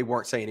 Like if they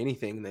weren't saying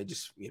anything and they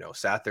just,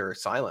 sat there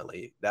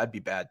silently, that'd be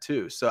bad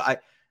too. So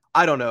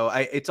I don't know.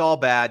 It's all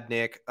bad,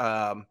 Nick.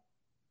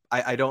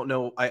 I don't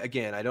know. I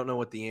don't know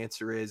what the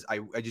answer is.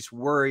 I just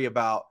worry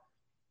about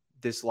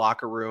this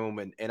locker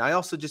room. And I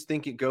also just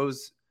think it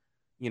goes,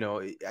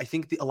 I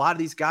think a lot of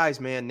these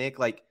guys, man, Nick,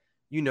 like,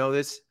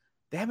 this,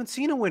 they haven't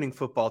seen a winning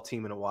football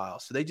team in a while.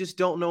 So they just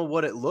don't know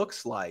what it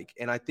looks like.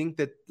 And I think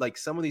that like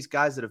some of these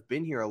guys that have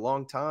been here a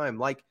long time,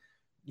 like,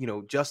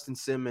 Justin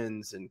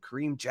Simmons and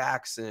Kareem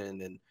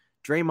Jackson and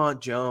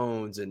Draymond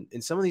Jones and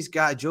some of these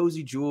guys,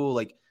 Josie Jewell,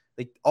 like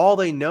all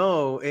they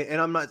know, and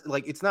I'm not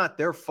like, it's not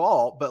their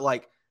fault, but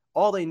like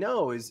all they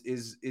know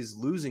is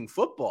losing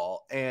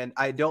football. And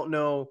I don't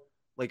know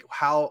like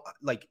how,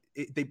 like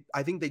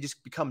I think they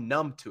just become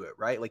numb to it.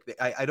 Right. Like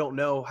I don't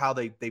know how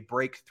they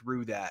break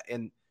through that.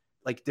 And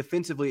like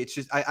defensively, it's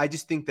just, I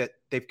just think that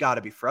they've got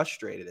to be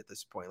frustrated at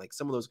this point. Like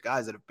some of those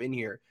guys that have been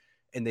here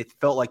and they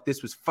felt like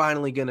this was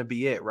finally going to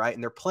be it, right?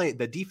 And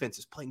the defense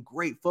is playing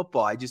great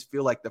football. I just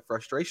feel like the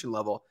frustration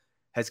level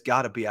has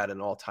got to be at an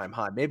all-time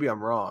high. Maybe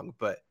I'm wrong,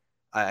 but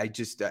I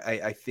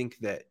think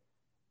that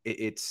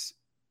it's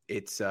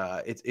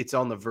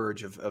on the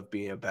verge of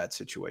being a bad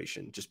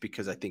situation, just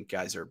because I think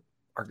guys are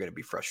going to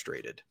be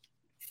frustrated.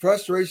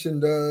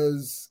 Frustration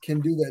can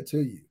do that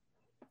to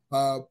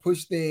you.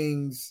 Push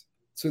things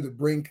to the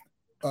brink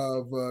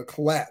of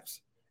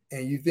collapse,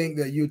 and you think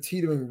that you're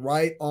teetering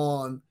right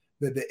on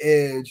the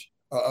edge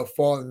of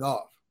falling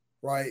off,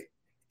 right?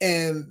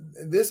 And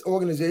this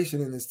organization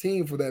and this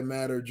team, for that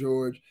matter,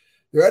 George,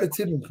 they're at a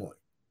tipping point,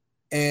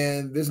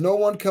 and there's no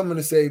one coming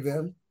to save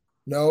them.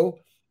 No,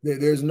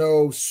 There's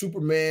no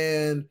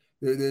Superman.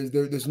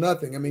 There's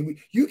nothing. I mean,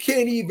 you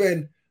can't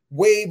even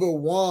wave a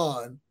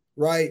wand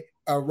right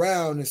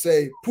around and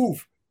say,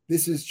 poof,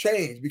 this has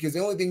changed. Because the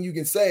only thing you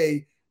can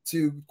say,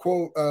 to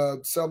quote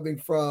something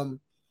from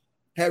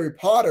Harry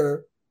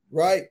Potter,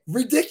 right?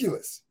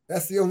 Ridiculous.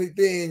 That's the only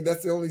thing.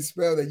 That's the only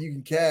spell that you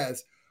can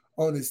cast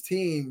on this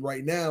team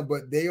right now.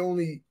 But they're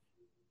the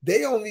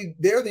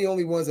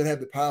only ones that have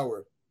the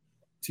power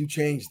to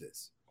change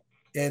this.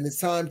 And it's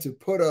time to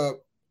put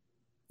up,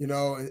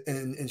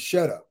 and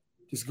shut up.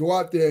 Just go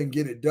out there and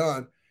get it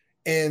done.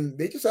 And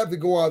they just have to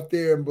go out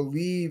there and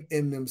believe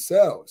in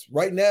themselves.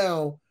 Right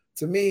now,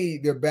 to me,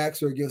 their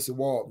backs are against the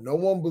wall. No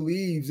one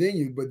believes in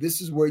you, but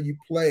this is where you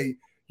play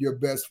your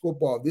best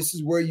football. This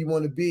is where you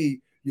want to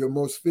be your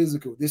most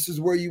physical. This is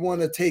where you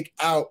want to take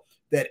out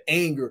that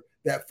anger,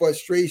 that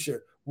frustration,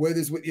 whether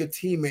it's with your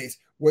teammates,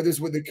 whether it's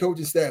with the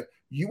coaching staff.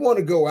 You want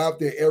to go out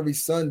there every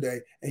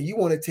Sunday and you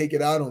want to take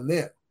it out on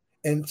them.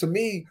 And to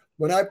me,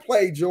 when I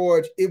played,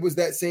 George, it was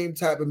that same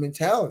type of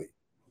mentality.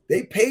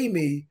 They pay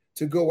me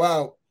to go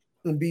out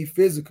and be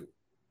physical,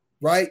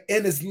 right?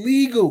 And it's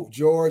legal,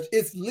 George.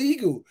 It's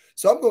legal.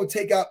 So I'm going to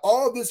take out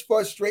all this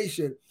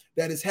frustration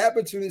that has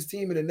happened to this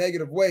team in a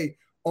negative way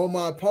on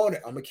my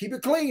opponent. I'm going to keep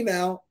it clean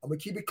now. I'm going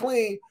to keep it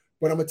clean,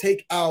 but I'm going to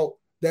take out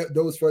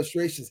those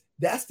frustrations.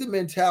 That's the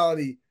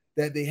mentality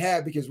that they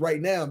have, because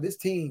right now this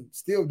team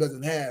still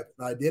doesn't have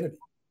an identity.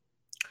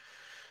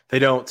 They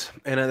don't.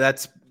 And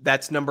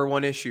that's number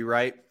one issue,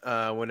 right?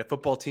 When a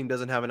football team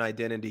doesn't have an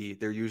identity,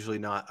 they're usually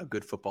not a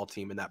good football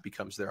team, and that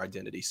becomes their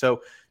identity.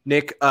 So,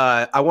 Nick,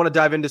 I want to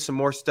dive into some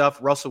more stuff.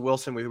 Russell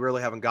Wilson, we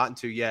really haven't gotten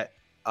to yet.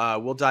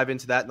 We'll dive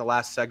into that in the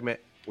last segment.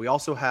 We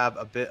also have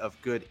a bit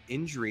of good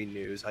injury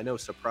news. I know,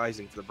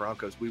 surprising for the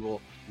Broncos. We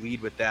will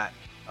lead with that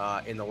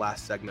in the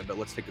last segment, but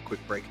let's take a quick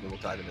break, and then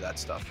we'll dive into that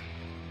stuff.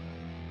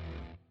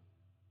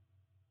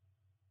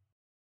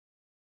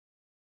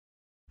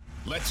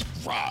 Let's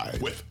ride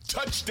with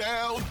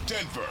Touchdown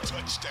Denver.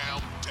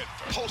 Touchdown Denver.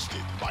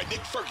 Hosted by Nick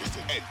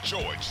Ferguson and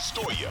George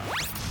Stoya.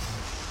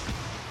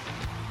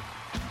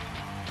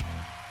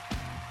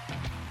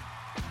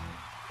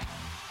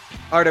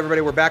 All right,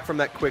 everybody, we're back from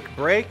that quick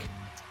break.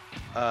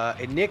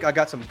 And Nick, I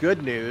got some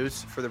good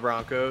news for the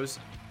Broncos.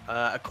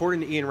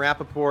 According to Ian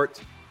Rappaport,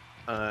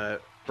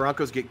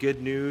 Broncos get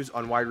good news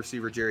on wide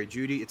receiver Jerry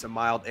Jeudy. It's a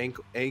mild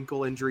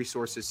ankle injury,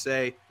 sources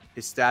say.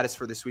 His status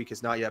for this week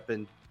has not yet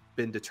been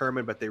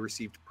determined, but they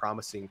received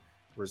promising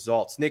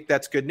results. Nick,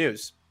 that's good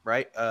news,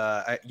 right?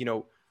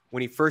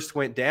 When he first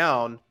went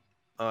down,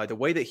 the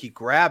way that he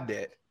grabbed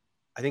it,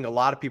 I think a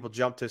lot of people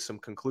jumped to some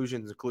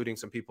conclusions, including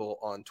some people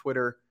on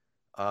Twitter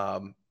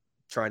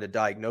trying to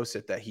diagnose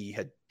it, that he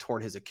had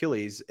torn his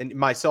Achilles, and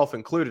myself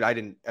included. I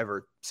didn't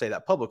ever say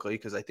that publicly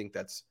because I think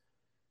that's,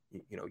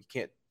 you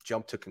can't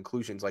jump to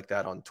conclusions like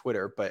that on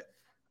Twitter. But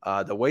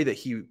the way that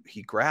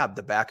he grabbed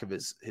the back of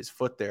his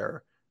foot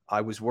there, I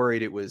was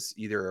worried it was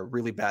either a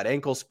really bad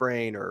ankle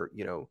sprain or,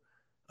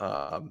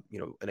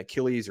 an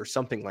Achilles or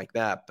something like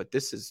that. But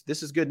this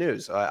is good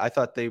news. I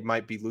thought they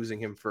might be losing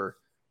him for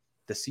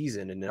the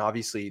season. And then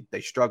obviously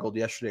they struggled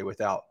yesterday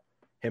without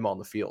him on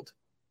the field.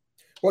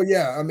 Well,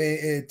 yeah, I mean,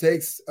 it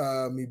takes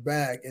me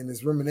back, and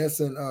it's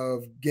reminiscent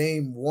of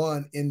game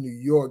 1 in New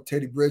York.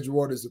 Teddy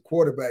Bridgewater is the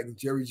quarterback, and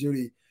Jerry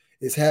Jeudy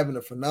is having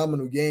a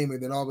phenomenal game.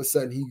 And then all of a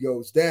sudden he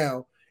goes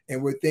down,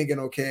 and we're thinking,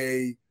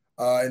 okay,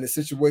 in a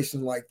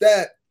situation like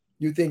that,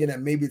 you're thinking that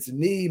maybe it's a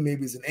knee,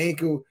 maybe it's an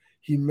ankle.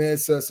 He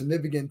missed a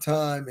significant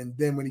time. And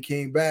then when he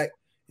came back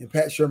in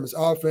Pat Shermer's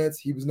offense,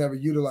 he was never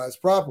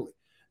utilized properly.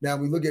 Now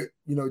we look at,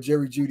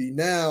 Jerry Jeudy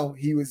now,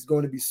 he was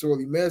going to be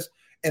sorely missed.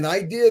 An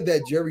idea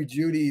that Jerry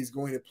Jeudy is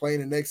going to play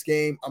in the next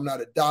game, I'm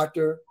not a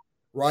doctor,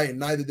 right? And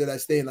neither did I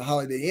stay in the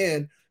Holiday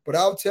Inn. But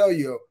I'll tell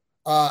you,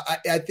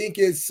 I think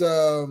it's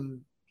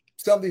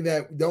something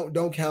that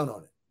don't count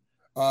on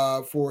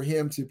it. For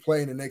him to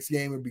play in the next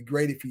game, would be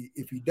great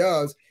if he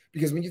does.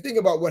 Because when you think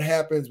about what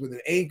happens with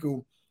an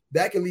ankle,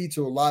 that can lead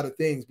to a lot of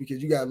things,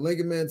 because you got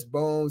ligaments,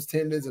 bones,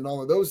 tendons, and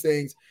all of those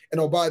things.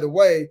 And oh, by the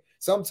way,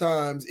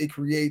 sometimes it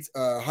creates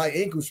a high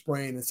ankle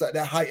sprain. And so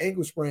that high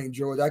ankle sprain,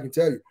 George, I can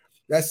tell you,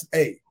 that's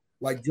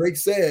like Drake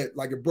said,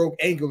 like a broke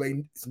ankle,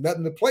 it's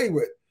nothing to play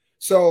with.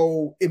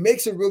 So it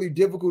makes it really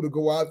difficult to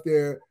go out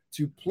there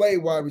to play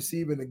wide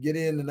receiver and to get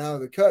in and out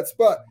of the cuts.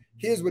 But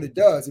here's what it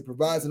does. It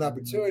provides an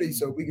opportunity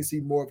so we can see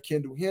more of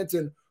Kendall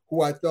Hinton,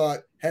 who I thought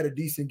had a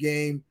decent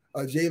game.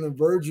 Jalen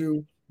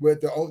Virgil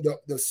with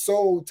the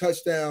sole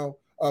touchdown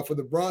for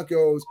the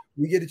Broncos.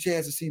 We get a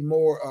chance to see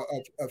more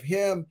of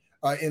him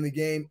in the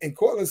game. And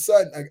Cortland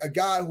Sutton, a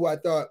guy who I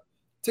thought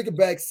took a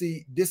back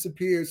seat,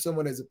 disappeared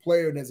someone as a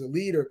player and as a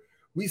leader.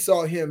 We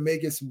saw him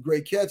making some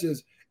great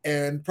catches,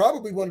 and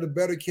probably one of the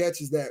better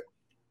catches that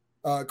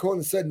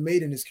Cortland Sutton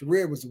made in his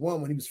career was the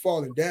one when he was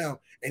falling down,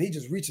 and he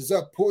just reaches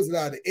up, pulls it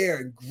out of the air,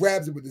 and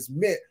grabs it with his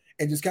mitt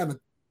and just kind of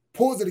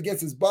pulls it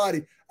against his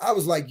body. I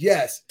was like,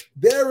 yes,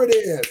 there it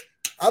is.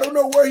 I don't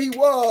know where he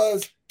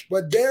was,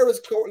 but there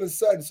is Cortland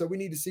Sutton. So we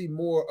need to see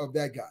more of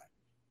that guy.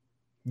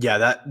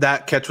 Yeah,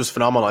 that catch was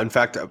phenomenal. In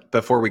fact,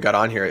 before we got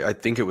on here, I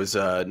think it was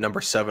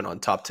number 7 on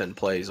top 10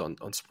 plays on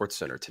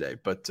SportsCenter today.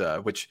 But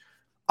which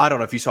I don't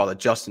know if you saw the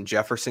Justin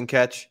Jefferson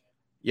catch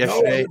No, I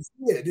yesterday. didn't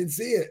see it. Didn't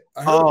see it.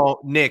 I heard Oh,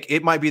 Nick,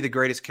 it might be the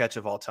greatest catch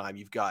of all time.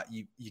 You got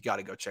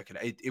to go check it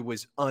out. It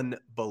was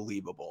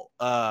unbelievable.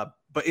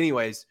 But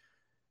anyways,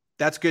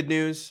 that's good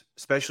news,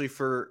 especially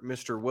for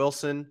Mr.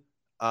 Wilson,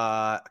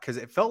 because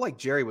it felt like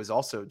Jerry was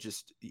also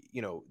just,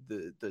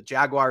 the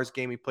Jaguars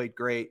game he played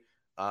great.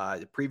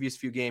 The previous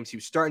few games, he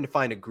was starting to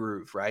find a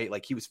groove, right?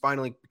 Like he was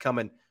finally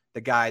becoming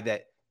the guy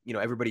that,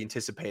 everybody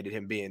anticipated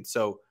him being.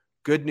 So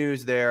good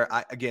news there.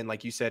 Again,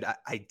 like you said,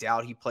 I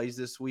doubt he plays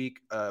this week.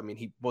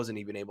 He wasn't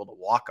even able to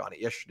walk on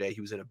it yesterday.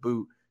 He was in a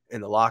boot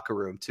in the locker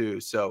room too.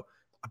 So,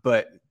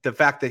 but the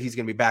fact that he's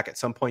going to be back at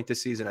some point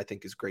this season, I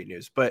think is great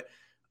news. But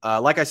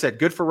like I said,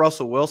 good for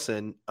Russell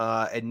Wilson.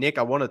 And Nick,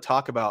 I want to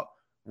talk about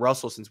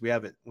Russell since we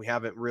haven't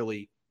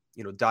really,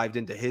 dived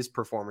into his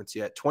performance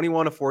yet.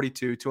 21 of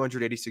 42,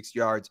 286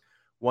 yards,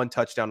 1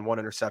 touchdown, 1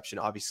 interception.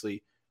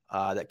 Obviously,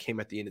 that came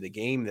at the end of the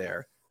game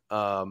there.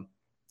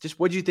 Just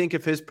what do you think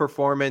of his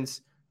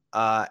performance?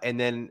 And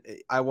then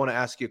I want to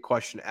ask you a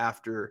question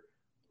after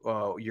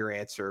your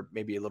answer,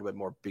 maybe a little bit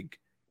more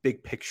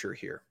big picture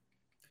here.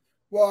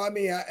 Well,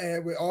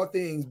 with all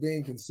things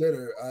being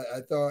considered, I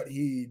thought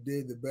he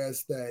did the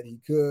best that he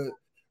could.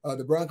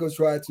 The Broncos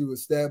tried to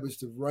establish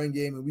the run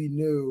game, and we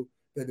knew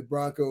that the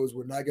Broncos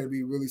were not going to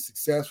be really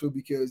successful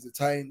because the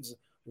Titans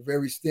were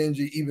very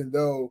stingy, even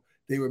though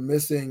they were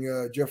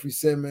missing Jeffrey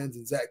Simmons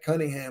and Zach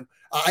Cunningham.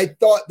 I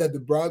thought that the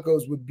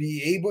Broncos would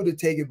be able to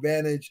take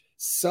advantage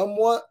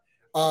somewhat,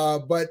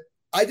 but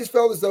I just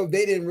felt as though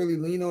they didn't really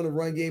lean on the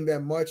run game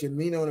that much and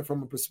lean on it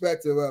from a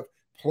perspective of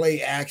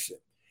play action.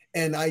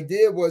 And the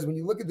idea was when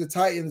you look at the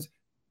Titans,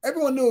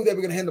 everyone knew they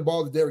were going to hand the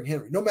ball to Derrick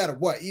Henry, no matter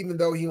what, even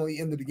though he only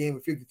ended the game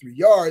with 53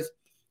 yards.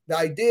 The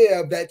idea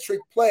of that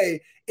trick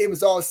play, it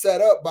was all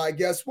set up by,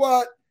 guess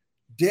what?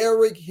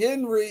 Derrick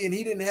Henry, and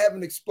he didn't have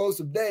an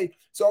explosive day.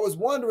 So I was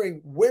wondering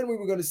when we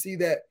were going to see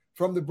that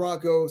from the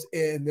Broncos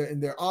in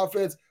their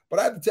offense. But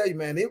I have to tell you,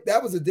 man,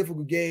 that was a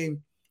difficult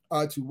game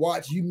to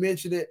watch. You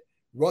mentioned it.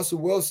 Russell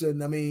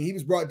Wilson, he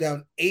was brought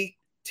down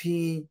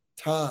 18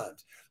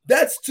 times.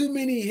 That's too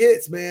many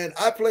hits, man.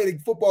 I played a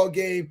football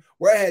game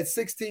where I had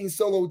 16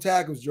 solo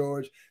tackles,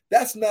 George.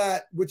 That's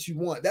not what you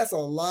want. That's a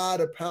lot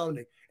of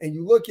pounding. And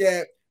you look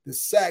at the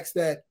sacks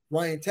that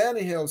Ryan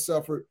Tannehill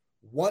suffered,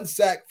 1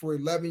 sack for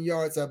 11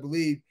 yards, I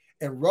believe,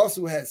 and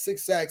Russell had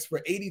 6 sacks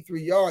for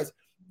 83 yards.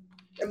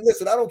 And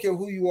listen, I don't care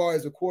who you are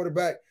as a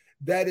quarterback,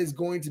 that is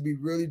going to be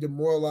really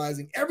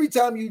demoralizing. Every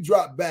time you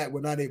drop back,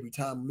 well, not every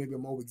time, maybe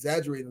I'm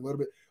over-exaggerating a little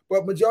bit,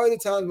 but majority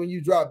of the time when you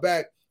drop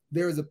back,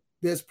 there's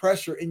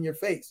pressure in your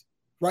face,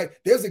 right?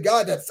 There's a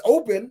guy that's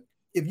open.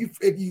 If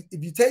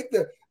you take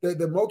the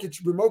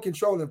remote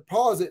control and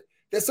pause it,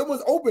 there's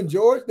someone's open,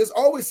 George. There's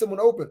always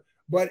someone open.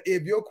 But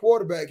if your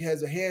quarterback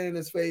has a hand in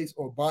his face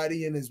or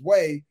body in his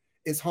way,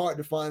 it's hard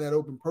to find that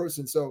open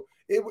person. So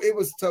it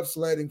was tough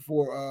sledding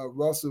for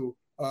Russell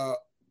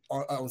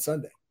on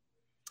Sunday.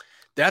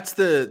 That's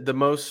the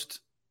most,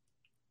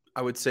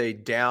 I would say,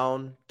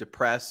 down,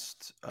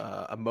 depressed,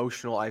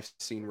 emotional I've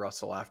seen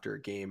Russell after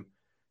a game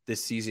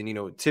this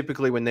season.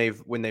 Typically when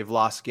they've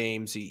lost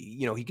games,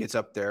 he gets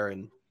up there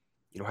and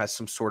has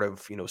some sort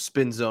of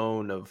spin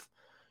zone of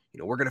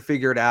we're gonna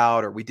figure it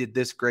out, or we did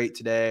this great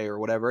today, or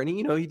whatever. And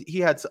he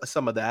had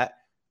some of that,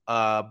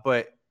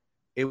 but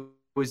it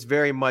was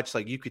very much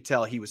like you could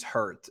tell he was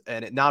hurt,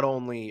 and it not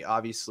only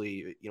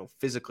obviously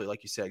physically,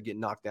 like you said, getting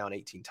knocked down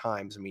 18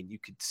 times. You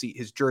could see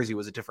his jersey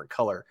was a different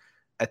color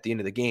at the end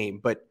of the game,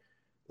 but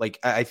like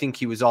I think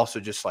he was also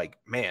just like,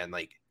 man,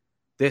 like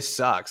this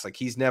sucks. Like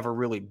he's never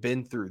really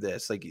been through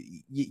this. Like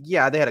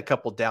yeah, they had a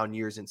couple down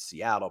years in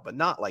Seattle, but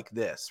not like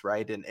this,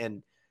 right?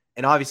 And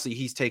obviously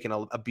he's taken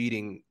a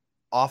beating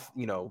off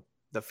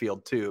the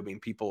field too.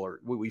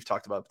 We've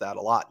talked about that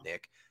a lot,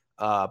 Nick.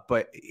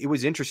 But it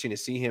was interesting to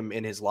see him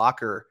in his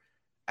locker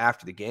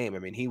after the game.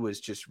 He was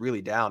just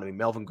really down.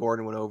 Melvin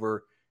Gordon went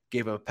over,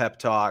 gave him a pep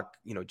talk.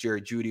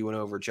 Jerry Jeudy went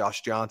over,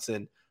 Josh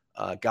Johnson,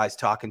 guys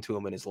talking to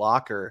him in his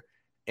locker,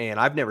 and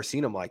I've never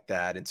seen him like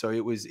that. And so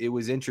it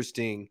was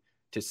interesting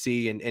to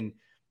see. And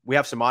we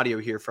have some audio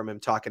here from him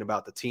talking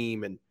about the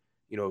team and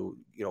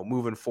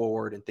moving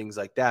forward and things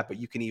like that. But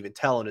you can even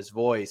tell in his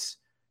voice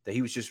that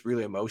he was just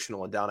really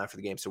emotional and down after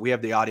the game. So we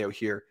have the audio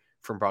here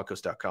from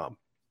Broncos.com.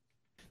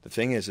 The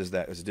thing is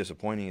that it's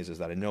disappointing is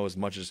that I know as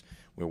much as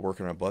we're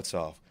working our butts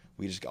off,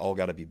 we just all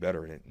got to be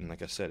better in it. And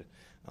like I said,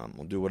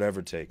 we'll do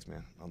whatever it takes,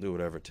 man. I'll do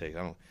whatever it takes.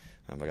 I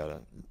got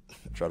to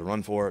try to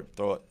run for it,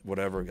 throw it,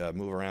 whatever, got to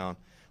move around,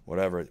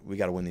 whatever. We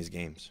got to win these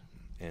games.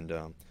 And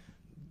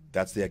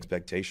that's the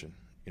expectation.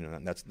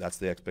 That's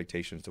the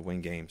expectation, to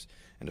win games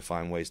and to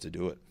find ways to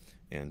do it.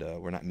 And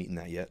we're not meeting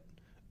that yet,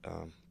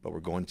 but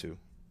we're going to.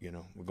 We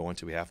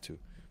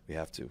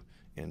have to,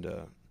 and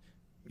I'm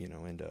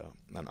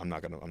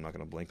not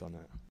gonna blink on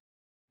that.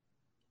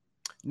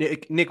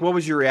 Nick, what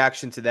was your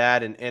reaction to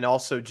that, and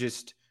also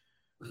just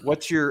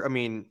what's your?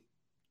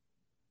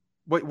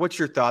 What's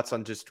your thoughts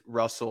on just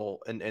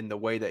Russell and the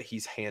way that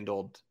he's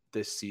handled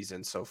this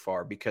season so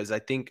far? Because I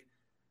think,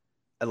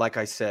 like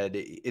I said,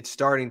 it's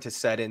starting to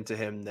set into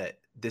him that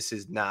this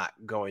is not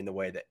going the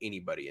way that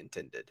anybody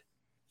intended.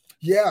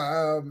 Yeah,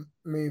 I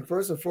mean,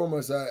 first and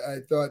foremost, I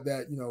thought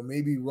that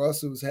maybe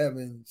Russell was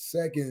having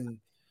second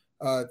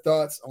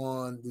thoughts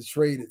on the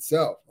trade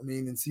itself. I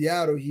mean, in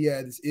Seattle, he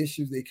had his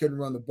issues; they couldn't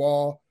run the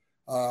ball.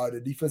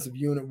 The defensive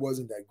unit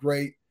wasn't that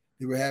great.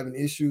 They were having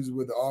issues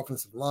with the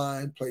offensive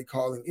line, play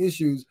calling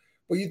issues.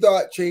 But you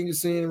thought change of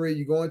scenery,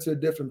 you go into a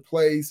different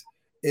place,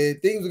 and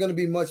things are going to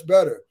be much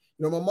better.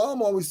 My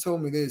mom always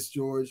told me this,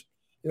 George.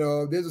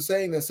 There's a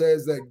saying that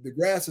says that the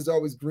grass is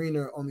always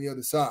greener on the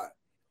other side.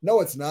 No,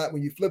 it's not.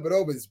 When you flip it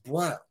over, it's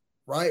brown,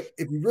 right?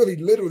 If you really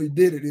literally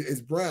did it, it's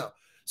brown.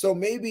 So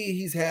maybe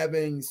he's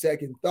having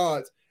second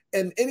thoughts.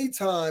 And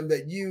anytime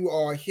that you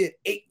are hit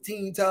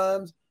 18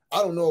 times, I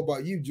don't know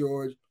about you,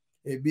 George,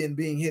 it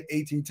being hit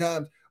 18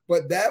 times,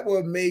 but that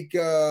will make,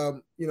 a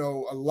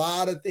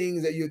lot of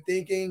things that you're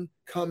thinking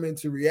come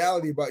into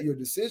reality about your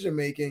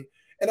decision-making.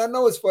 And I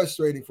know it's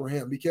frustrating for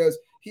him because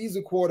he's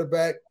a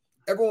quarterback.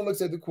 Everyone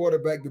looks at the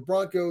quarterback. The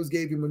Broncos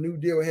gave him a new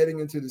deal heading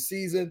into the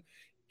season.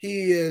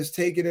 He is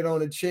taking it on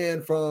the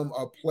chin from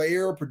a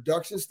player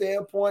production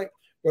standpoint,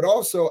 but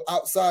also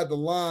outside the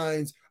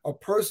lines, a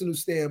personal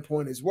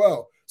standpoint as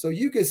well. So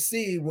you can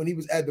see when he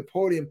was at the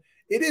podium,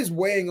 it is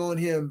weighing on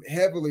him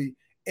heavily.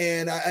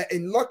 And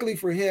luckily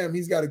for him,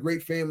 he's got a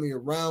great family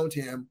around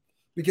him,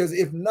 because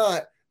if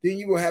not, then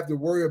you will have to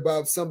worry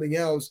about something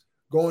else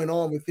going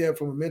on with him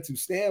from a mental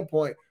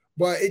standpoint.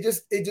 But it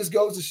just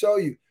goes to show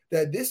you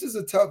that this is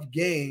a tough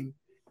game,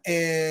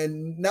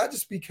 and not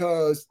just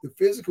because the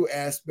physical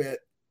aspect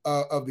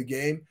of the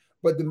game,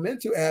 but the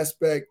mental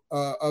aspect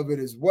of it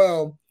as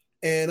well.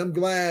 And I'm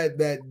glad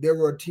that there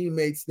were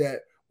teammates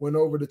that went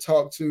over to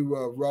talk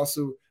to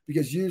Russell,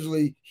 because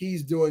usually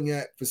he's doing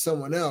that for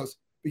someone else.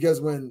 Because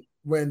when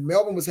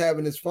Melvin was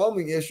having his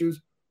fumbling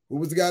issues, who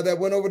was the guy that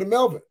went over to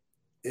Melvin?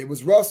 It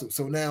was Russell.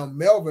 So now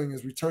Melvin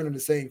is returning the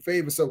same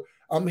favor. So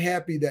I'm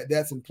happy that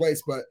that's in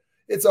place, but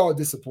it's all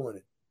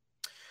disappointing.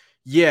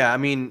 Yeah, I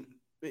mean,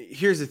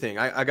 here's the thing.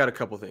 I got a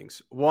couple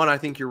things. One, I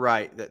think you're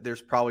right that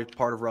there's probably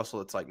part of Russell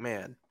that's like,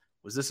 man,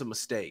 was this a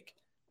mistake,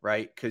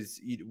 right? Because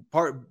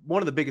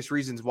one of the biggest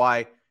reasons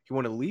why he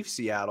wanted to leave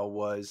Seattle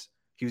was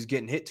he was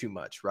getting hit too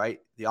much, right?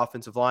 The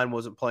offensive line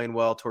wasn't playing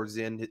well towards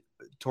the end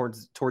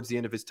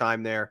of his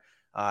time there.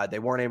 They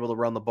weren't able to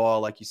run the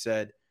ball, like you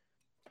said.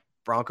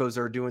 Broncos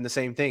are doing the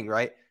same thing,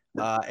 right?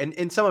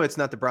 And some of it's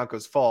not the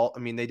Broncos' fault. I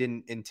mean, they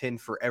didn't intend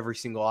for every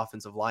single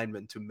offensive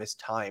lineman to miss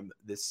time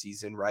this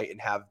season, right? And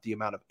have the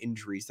amount of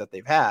injuries that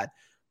they've had.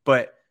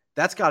 But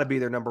that's got to be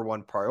their number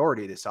one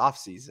priority this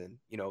offseason,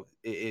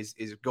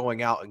 is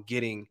going out and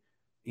getting,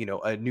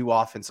 a new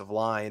offensive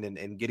line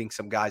and getting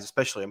some guys,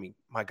 especially, I mean,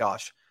 my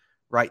gosh,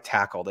 right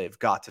tackle, they've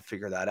got to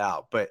figure that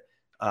out. But,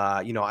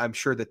 I'm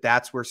sure that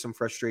that's where some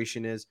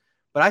frustration is.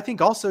 But I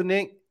think also,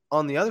 Nick,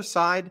 on the other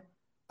side,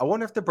 I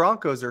wonder if the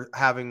Broncos are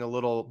having a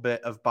little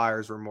bit of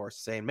buyer's remorse,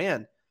 saying,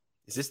 man,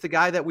 is this the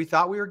guy that we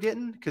thought we were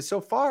getting? Because so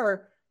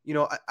far,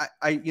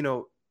 I'm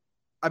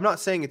not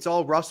saying it's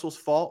all Russell's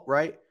fault,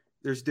 right?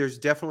 There's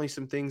definitely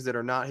some things that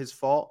are not his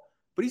fault,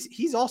 but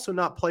he's also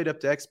not played up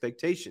to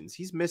expectations.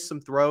 He's missed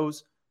some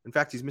throws. In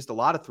fact, he's missed a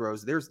lot of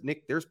throws. There's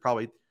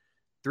probably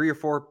 3 or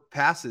 4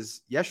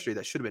 passes yesterday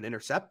that should have been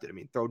intercepted. I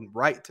mean, thrown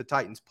right to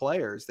Titans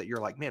players that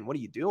you're like, man, what are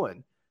you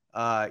doing?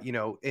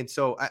 And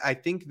so I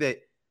think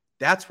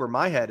that's where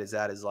my head is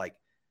at, is like,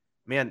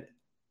 man,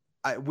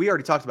 we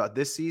already talked about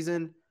this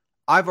season.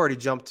 I've already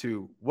jumped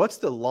to what's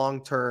the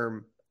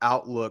long-term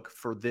outlook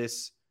for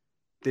this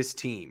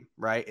team,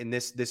 right? And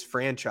this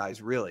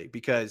franchise, really,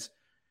 because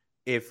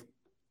if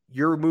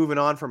you're moving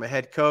on from a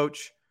head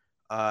coach,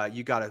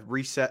 you got to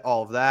reset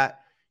all of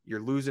that.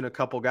 You're losing a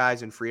couple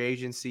guys in free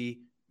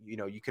agency.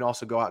 You can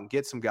also go out and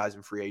get some guys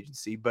in free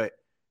agency, but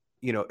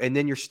and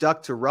then you're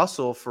stuck to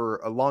Russell for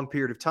a long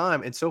period of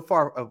time. And so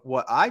far of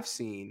what I've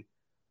seen,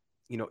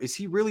 is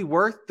he really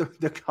worth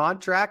the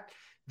contract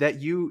that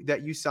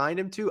you signed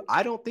him to?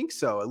 I don't think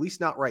so, at least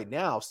not right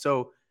now.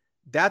 So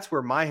that's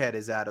where my head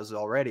is at, is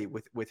already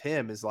with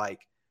him, is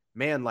like,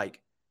 man, like,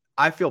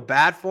 I feel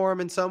bad for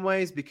him in some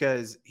ways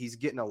because he's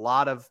getting a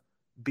lot of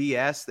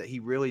BS that he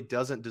really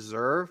doesn't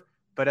deserve.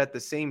 But at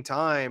the same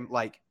time,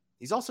 like,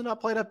 he's also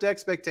not played up to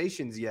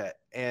expectations yet.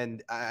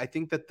 And I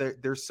think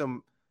that there's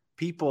some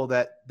people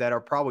that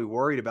are probably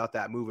worried about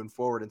that moving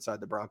forward inside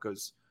the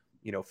Broncos,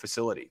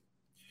 facility.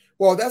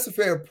 Well, that's a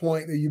fair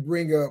point that you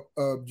bring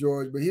up,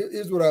 George. But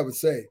here's what I would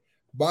say: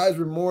 buyer's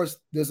remorse.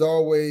 There's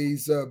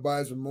always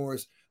buyer's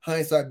remorse.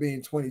 Hindsight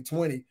being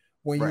 20/20.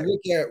 When you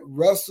look at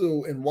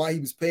Russell and why he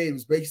was paid, it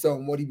was based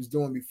on what he was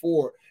doing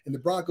before, and the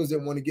Broncos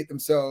didn't want to get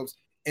themselves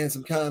in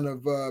some kind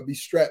of be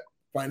strapped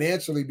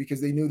financially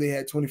because they knew they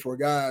had 24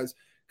 guys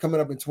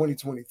coming up in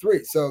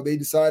 2023. So they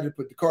decided to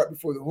put the cart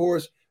before the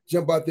horse,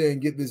 jump out there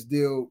and get this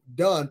deal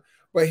done.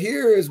 But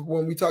here is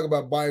when we talk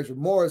about buyer's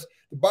remorse.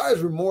 The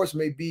buyer's remorse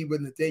may be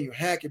with Nathaniel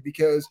Hackett,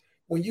 because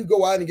when you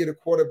go out and get a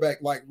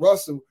quarterback like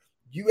Russell,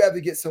 you have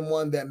to get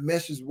someone that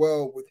meshes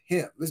well with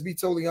him. Let's be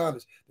totally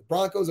honest. The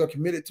Broncos are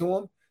committed to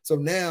him. So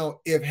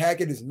now if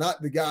Hackett is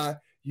not the guy,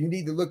 you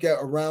need to look at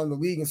around the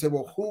league and say,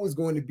 well, who is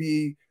going to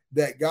be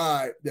that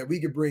guy that we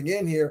could bring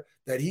in here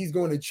that he's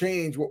going to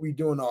change what we're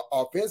doing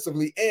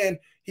offensively, and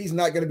he's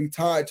not going to be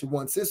tied to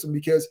one system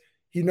because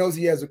he knows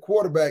he has a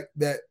quarterback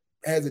that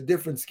has a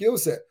different skill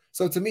set.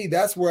 So to me,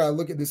 that's where I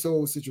look at this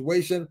whole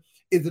situation.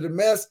 Is it a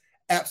mess?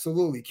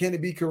 Absolutely. Can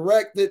it be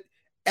corrected?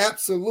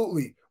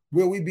 Absolutely.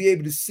 Will we be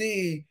able to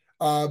see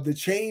the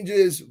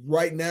changes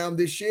right now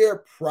this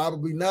year?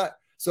 Probably not.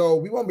 So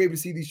we won't be able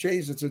to see these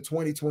changes until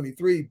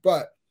 2023,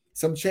 but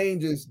some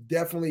changes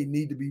definitely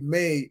need to be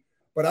made.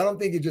 But I don't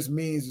think it just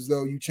means as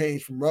though you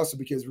change from Russell,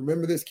 because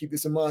remember this, keep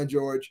this in mind,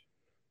 George.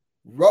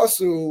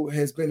 Russell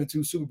has been in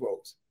 2 Super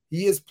Bowls.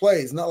 He has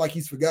played. It's not like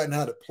he's forgotten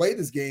how to play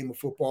this game of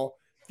football.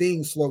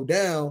 Things slow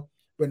down,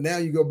 but now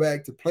you go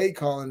back to play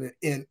calling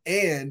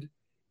and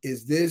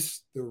is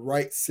this the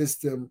right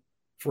system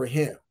for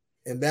him?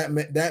 And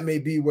that may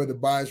be where the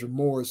buyer's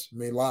remorse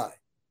may lie.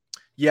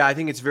 Yeah, I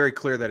think it's very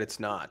clear that it's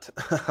not.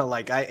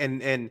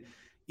 I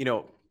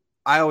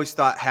always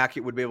thought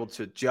Hackett would be able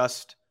to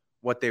adjust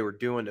what they were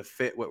doing to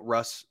fit what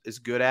Russ is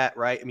good at,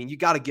 right? I mean, you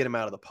got to get him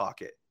out of the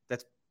pocket.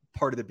 That's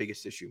part of the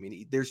biggest issue. I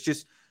mean, there's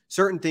just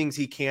certain things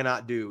he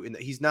cannot do, and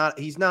he's not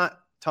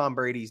Tom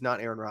Brady, he's not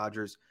Aaron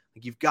Rodgers.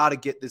 Like, you've got to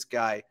get this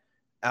guy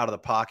out of the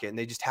pocket, and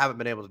they just haven't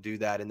been able to do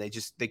that, and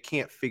they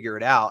can't figure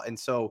it out. And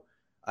so,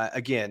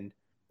 again,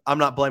 I'm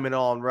not blaming it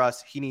all on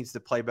Russ. He needs to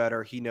play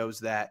better. He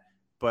knows that.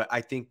 But I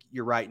think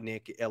you're right,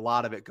 Nick. A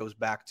lot of it goes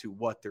back to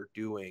what they're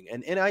doing.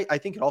 And I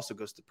think it also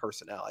goes to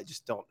personnel.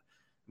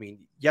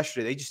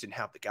 Yesterday they just didn't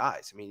have the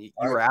guys. I mean, you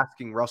were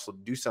asking Russell to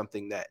do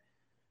something that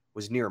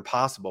was near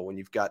impossible when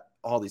you've got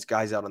all these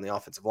guys out on the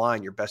offensive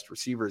line, your best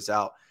receivers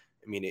out.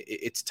 I mean,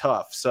 it's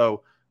tough.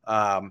 So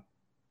I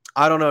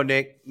don't know,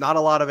 Nick. Not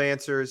a lot of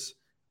answers.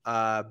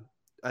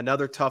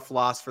 Another tough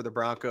loss for the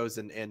Broncos,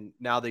 and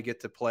now they get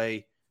to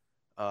play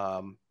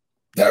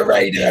the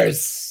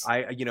Raiders.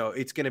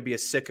 It's going to be a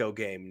sicko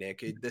game,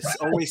 Nick.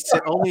 Only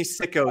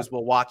sickos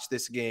will watch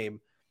this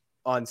game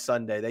on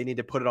Sunday. They need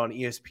to put it on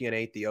ESPN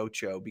 8, the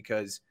Ocho,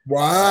 because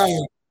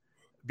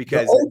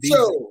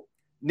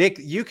Nick,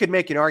 you could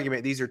make an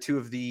argument these are 2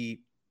 of the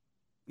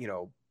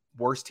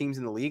worst teams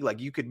in the league. Like,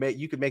 you could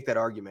make that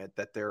argument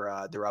that they're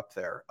up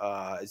there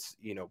as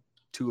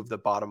 2 of the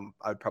bottom,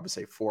 I would probably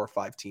say 4 or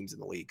 5 teams in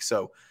the league.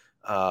 So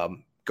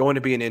going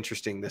to be an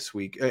interesting this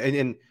week.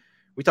 And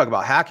we talk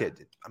about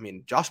Hackett. I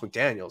mean, Josh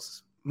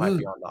McDaniels might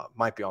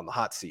be on the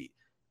hot seat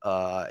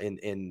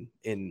in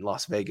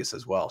Las Vegas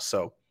as well.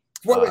 So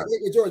wait,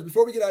 George,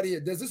 before we get out of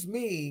here, does this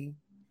mean,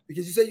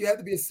 because you say you have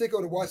to be a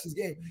sicko to watch this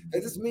game,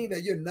 does this mean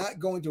that you're not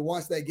going to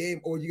watch that game,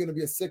 or you're going to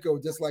be a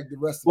sicko just like the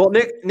rest of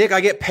them? Nick,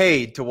 I get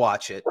paid to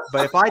watch it,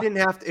 but if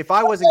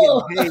I wasn't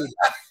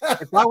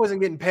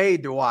getting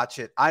paid to watch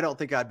it, I don't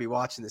think I'd be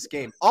watching this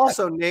game.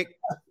 Also, Nick,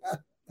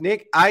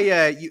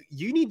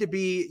 you need to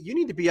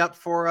be up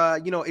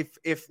for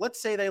if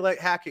let's say they let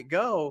Hackett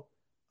go,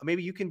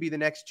 maybe you can be the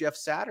next Jeff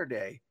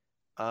Saturday.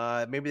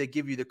 Maybe they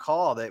give you the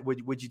call. That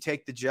would you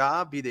take the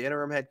job, be the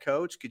interim head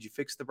coach? Could you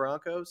fix the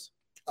Broncos?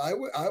 I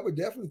would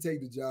definitely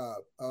take the job.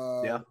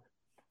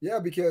 Yeah,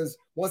 because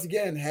once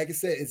again, Hackett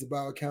said it's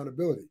about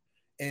accountability,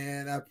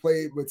 and I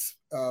played with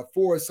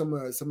for some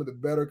of the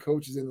better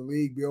coaches in the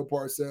league, Bill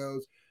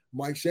Parcells,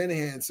 Mike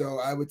Shanahan. So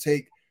I would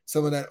take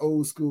some of that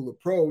old school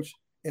approach.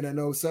 And I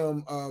know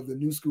some of the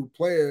new school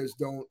players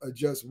don't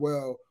adjust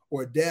well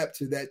or adapt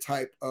to that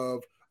type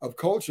of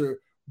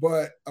culture,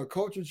 but a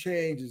culture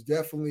change is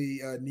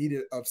definitely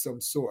needed of some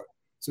sort.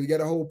 So you got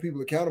to hold people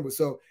accountable.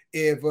 So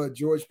if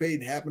George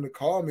Payton happened to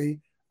call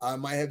me, I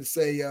might have to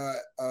say,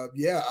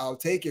 yeah, I'll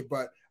take it,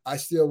 but I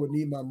still would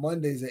need my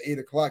Mondays at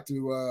 8:00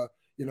 to,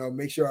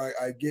 make sure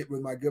I get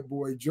with my good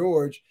boy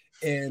George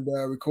and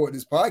record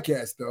this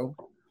podcast, though.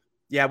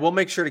 Yeah, we'll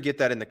make sure to get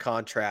that in the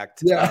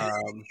contract.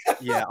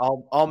 Yeah,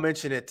 I'll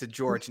mention it to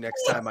George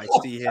next time I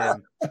see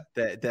him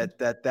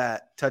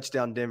that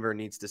touchdown Denver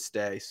needs to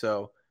stay.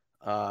 So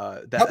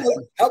how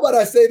about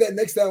I say that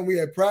next time we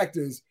have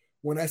practice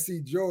when I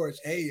see George?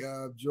 Hey,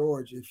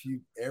 George, if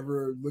you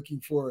ever looking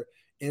for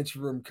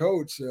interim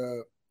coach,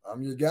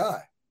 I'm your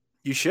guy.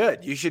 You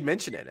should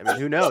mention it. I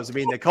mean, who knows? I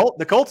mean, the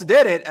Colts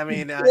did it. I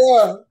mean,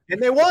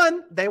 and they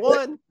won.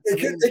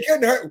 It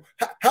couldn't hurt.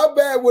 How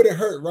bad would it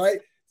hurt, right?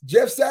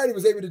 Jeff Saturday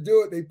was able to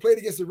do it. They played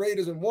against the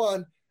Raiders and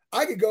won.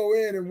 I could go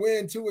in and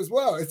win too as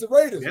well. It's the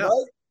Raiders,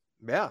 right?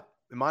 Yeah,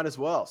 it might as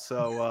well.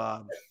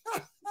 So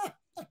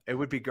it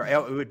would be great.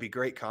 It would be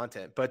great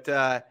content. But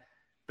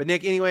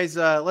Nick, anyways,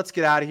 let's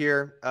get out of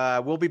here.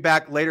 We'll be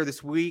back later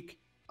this week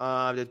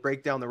to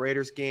break down the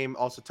Raiders game.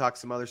 Also talk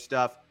some other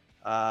stuff,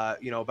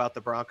 about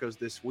the Broncos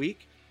this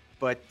week.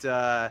 But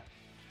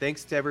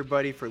thanks to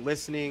everybody for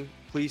listening.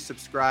 Please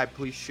subscribe.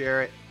 Please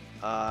share it.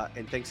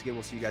 And thanks again.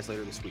 We'll see you guys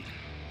later this week.